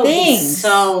creepy things? He's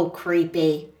so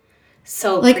creepy,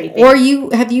 creepy. Or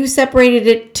have you separated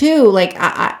it too? Like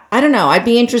I don't know. I'd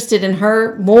be interested in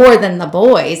her more than the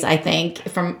boys. I think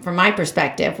from my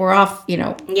perspective, we're off.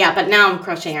 Yeah, but now I'm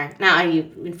crushing her. Now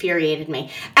you infuriated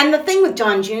me. And the thing with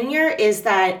Don Jr. is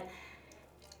that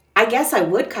I guess I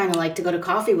would kind of like to go to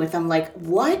coffee with him. Like,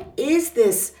 what is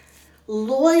this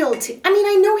loyalty? I mean,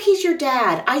 I know he's your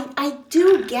dad. I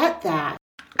do get that.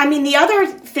 I mean, the other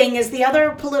thing is the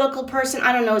other political person,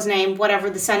 I don't know his name, whatever,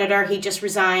 the senator, he just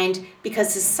resigned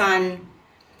because his son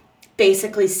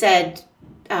basically said,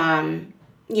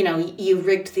 you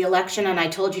rigged the election and I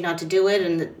told you not to do it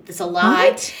and it's a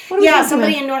lie. What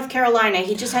somebody in North Carolina,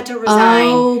 he just had to resign.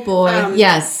 Oh, boy.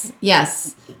 Yes.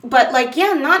 But,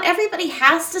 not everybody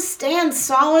has to stand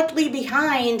solidly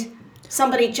behind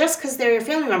somebody just because they're your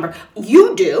family member.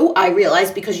 You do, I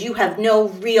realize, because you have no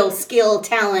real skill,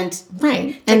 talent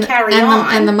to carry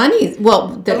on. And the money,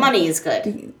 the money is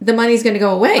good. The money's going to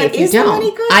go away if you don't. Is the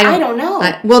money good? I don't know.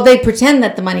 Well, they pretend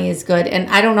that the money is good, and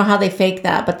I don't know how they fake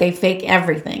that, but they fake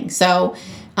everything. So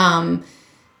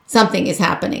something is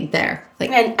happening there.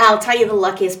 And I'll tell you the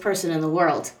luckiest person in the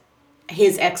world,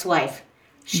 his ex-wife.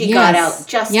 She got out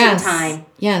just in time.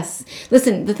 Yes.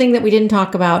 Listen, the thing that we didn't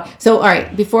talk about. So, all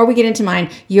right, before we get into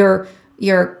mine, your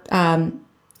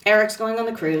Eric's going on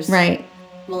the cruise. Right.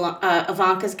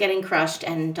 Ivanka's getting crushed,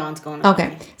 and Dawn's going on.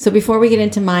 Okay. So before we get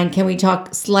into mine, can we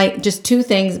talk just two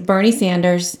things? Bernie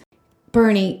Sanders.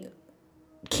 Bernie,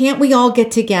 can't we all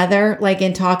get together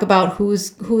and talk about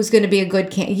who's going to be a good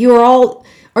candidate?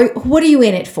 What are you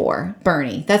in it for,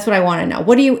 Bernie? That's what I want to know.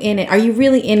 What are you in it? Are you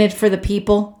really in it for the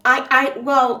people? I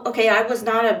was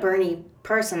not a Bernie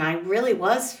person. I really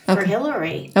was for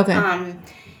Hillary. Okay.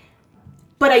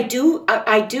 But I do.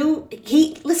 I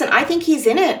think he's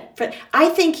in it. I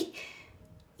think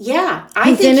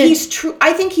he's true.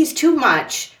 I think he's too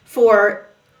much for.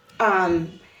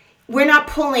 We're not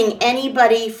pulling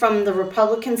anybody from the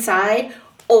Republican side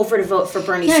over to vote for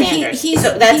Bernie Sanders.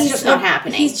 That's just not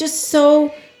happening. He's just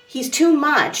so... He's too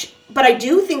much. But I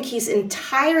do think he's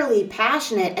entirely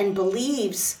passionate and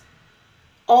believes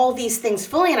all these things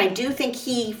fully. And I do think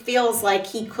he feels like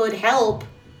he could help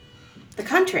the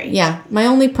country. Yeah. My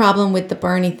only problem with the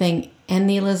Bernie thing and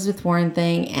the Elizabeth Warren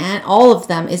thing and all of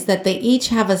them is that they each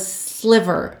have a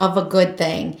sliver of a good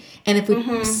thing. And if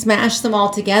we smash them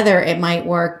all together, it might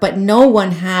work. But no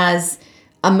one has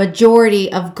a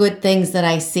majority of good things that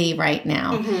I see right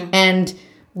now. Mm-hmm. And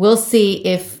we'll see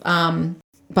if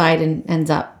Biden ends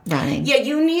up running. Yeah,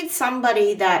 you need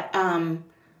somebody that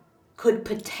could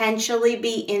potentially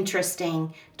be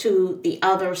interesting to the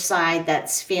other side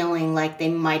that's feeling like they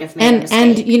might have made a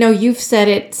mistake. And, you've said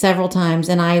it several times,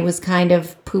 and I was kind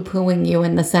of poo-pooing you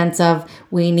in the sense of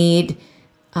we need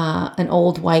an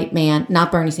old white man,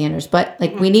 not Bernie Sanders, but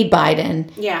we need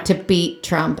Biden to beat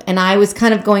Trump. And I was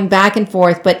kind of going back and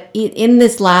forth, but in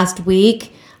this last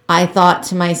week, I thought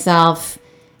to myself,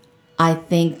 I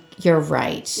think you're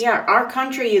right. Yeah, our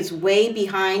country is way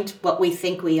behind what we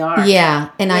think we are. Yeah,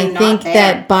 and I think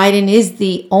that Biden is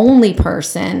the only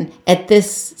person at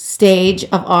this stage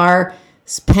of our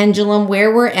pendulum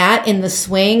where we're at in the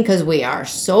swing, because we are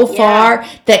so far,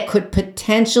 that could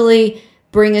potentially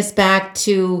bring us back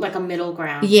to like a middle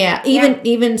ground. Yeah,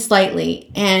 even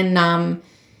slightly. And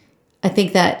I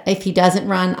think that if he doesn't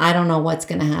run, I don't know what's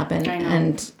going to happen. I know.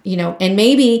 And and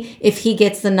maybe if he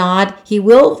gets the nod, he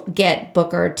will get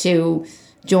Booker to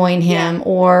join him,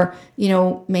 or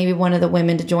maybe one of the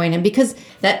women to join him, because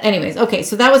that. Anyways, okay.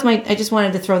 So that was I just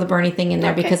wanted to throw the Bernie thing in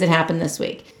there because it happened this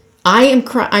week. I am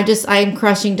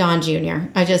crushing Don Jr.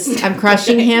 I'm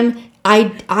crushing him.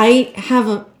 I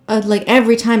have like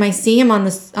every time I see him on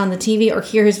the TV or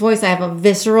hear his voice, I have a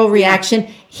visceral reaction.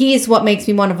 He's what makes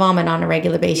me want to vomit on a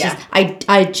regular basis.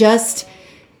 I just,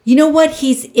 you know what?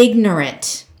 He's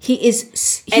ignorant.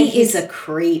 He's a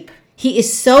creep. He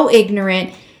is so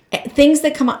ignorant. Things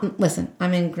that come up. Listen,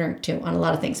 I'm ignorant too on a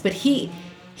lot of things, but he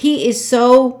is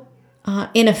so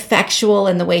ineffectual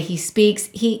in the way he speaks.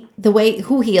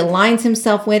 Who he aligns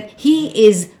himself with. He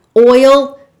is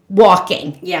oil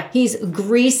walking. Yeah. He's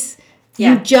grease.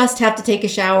 Yeah. You just have to take a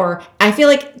shower. I feel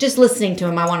like just listening to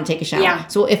him, I want to take a shower. Yeah.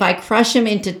 So if I crush him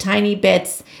into tiny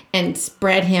bits and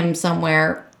spread him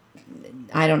somewhere,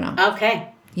 I don't know. Okay.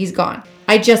 He's gone.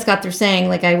 I just got through saying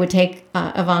like I would take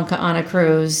Ivanka on a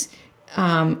cruise.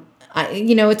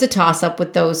 It's a toss-up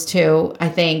with those two, I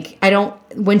think.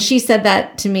 When she said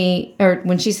that to me, or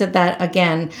when she said that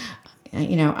again,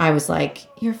 I was like,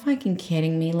 you're fucking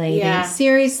kidding me, lady. Yeah.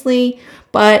 Seriously?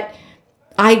 But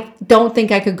I don't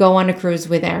think I could go on a cruise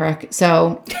with Eric,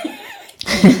 so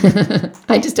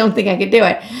I just don't think I could do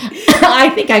it.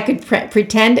 I think I could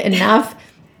pretend enough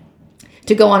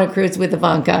to go on a cruise with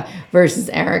Ivanka versus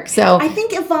Eric. So I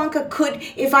think Ivanka could,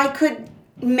 if I could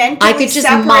mentally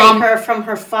separate her from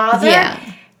her father. Yeah.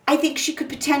 I think she could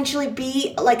potentially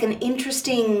be like an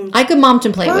interesting. I could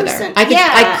mom-template with her.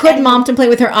 I could mom-template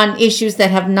with her on issues that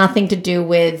have nothing to do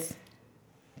with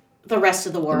the rest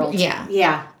of the world. Yeah,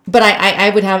 yeah. But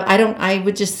I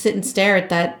would just sit and stare at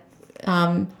that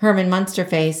Herman Munster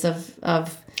face of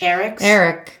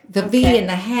Eric, the V in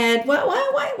the head.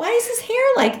 Why is his hair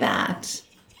like that?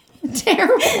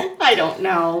 Terrible. I don't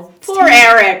know. Poor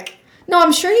Eric. No,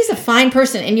 I'm sure he's a fine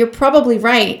person, and you're probably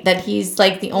right that he's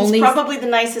like the only. He's probably the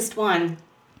nicest one.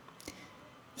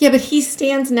 Yeah, but he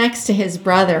stands next to his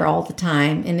brother all the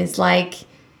time, and is like.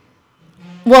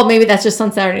 Well, maybe that's just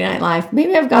on Saturday Night Live.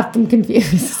 Maybe I've got them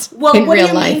confused. Well, what do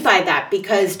you mean by that?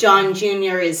 Because John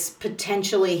Jr. is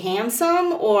potentially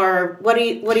handsome, or what do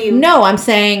you? No, I'm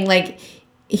saying like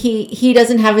he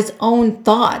doesn't have his own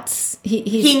thoughts.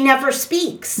 He never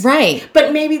speaks. Right.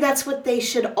 But maybe that's what they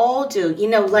should all do.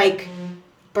 Like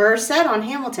Burr said on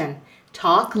Hamilton: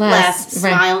 talk less,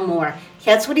 smile more.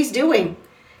 That's what he's doing.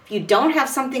 If you don't have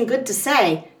something good to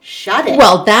say, shut it.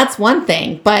 Well, that's one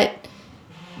thing, but.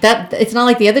 That it's not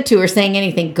like the other two are saying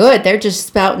anything good. They're just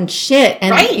spouting shit. And,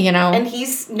 right. And he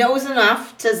knows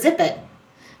enough to zip it.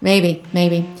 Maybe.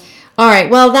 All right.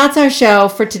 Well, that's our show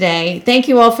for today. Thank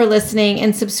you all for listening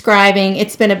and subscribing.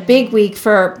 It's been a big week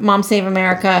for Mom Save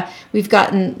America. We've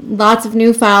gotten lots of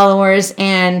new followers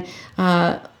and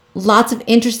lots of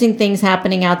interesting things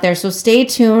happening out there. So stay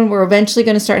tuned. We're eventually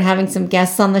going to start having some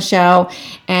guests on the show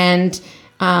and...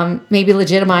 maybe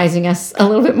legitimizing us a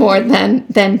little bit more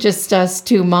than just us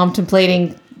two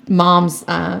mom-templating moms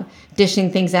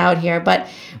dishing things out here. But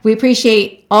we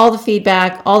appreciate all the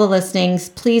feedback, all the listings.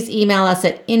 Please email us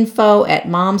at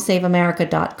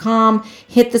info@momsaveamerica.com.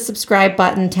 Hit the subscribe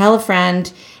button, tell a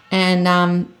friend,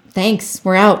 and thanks.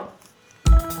 We're out.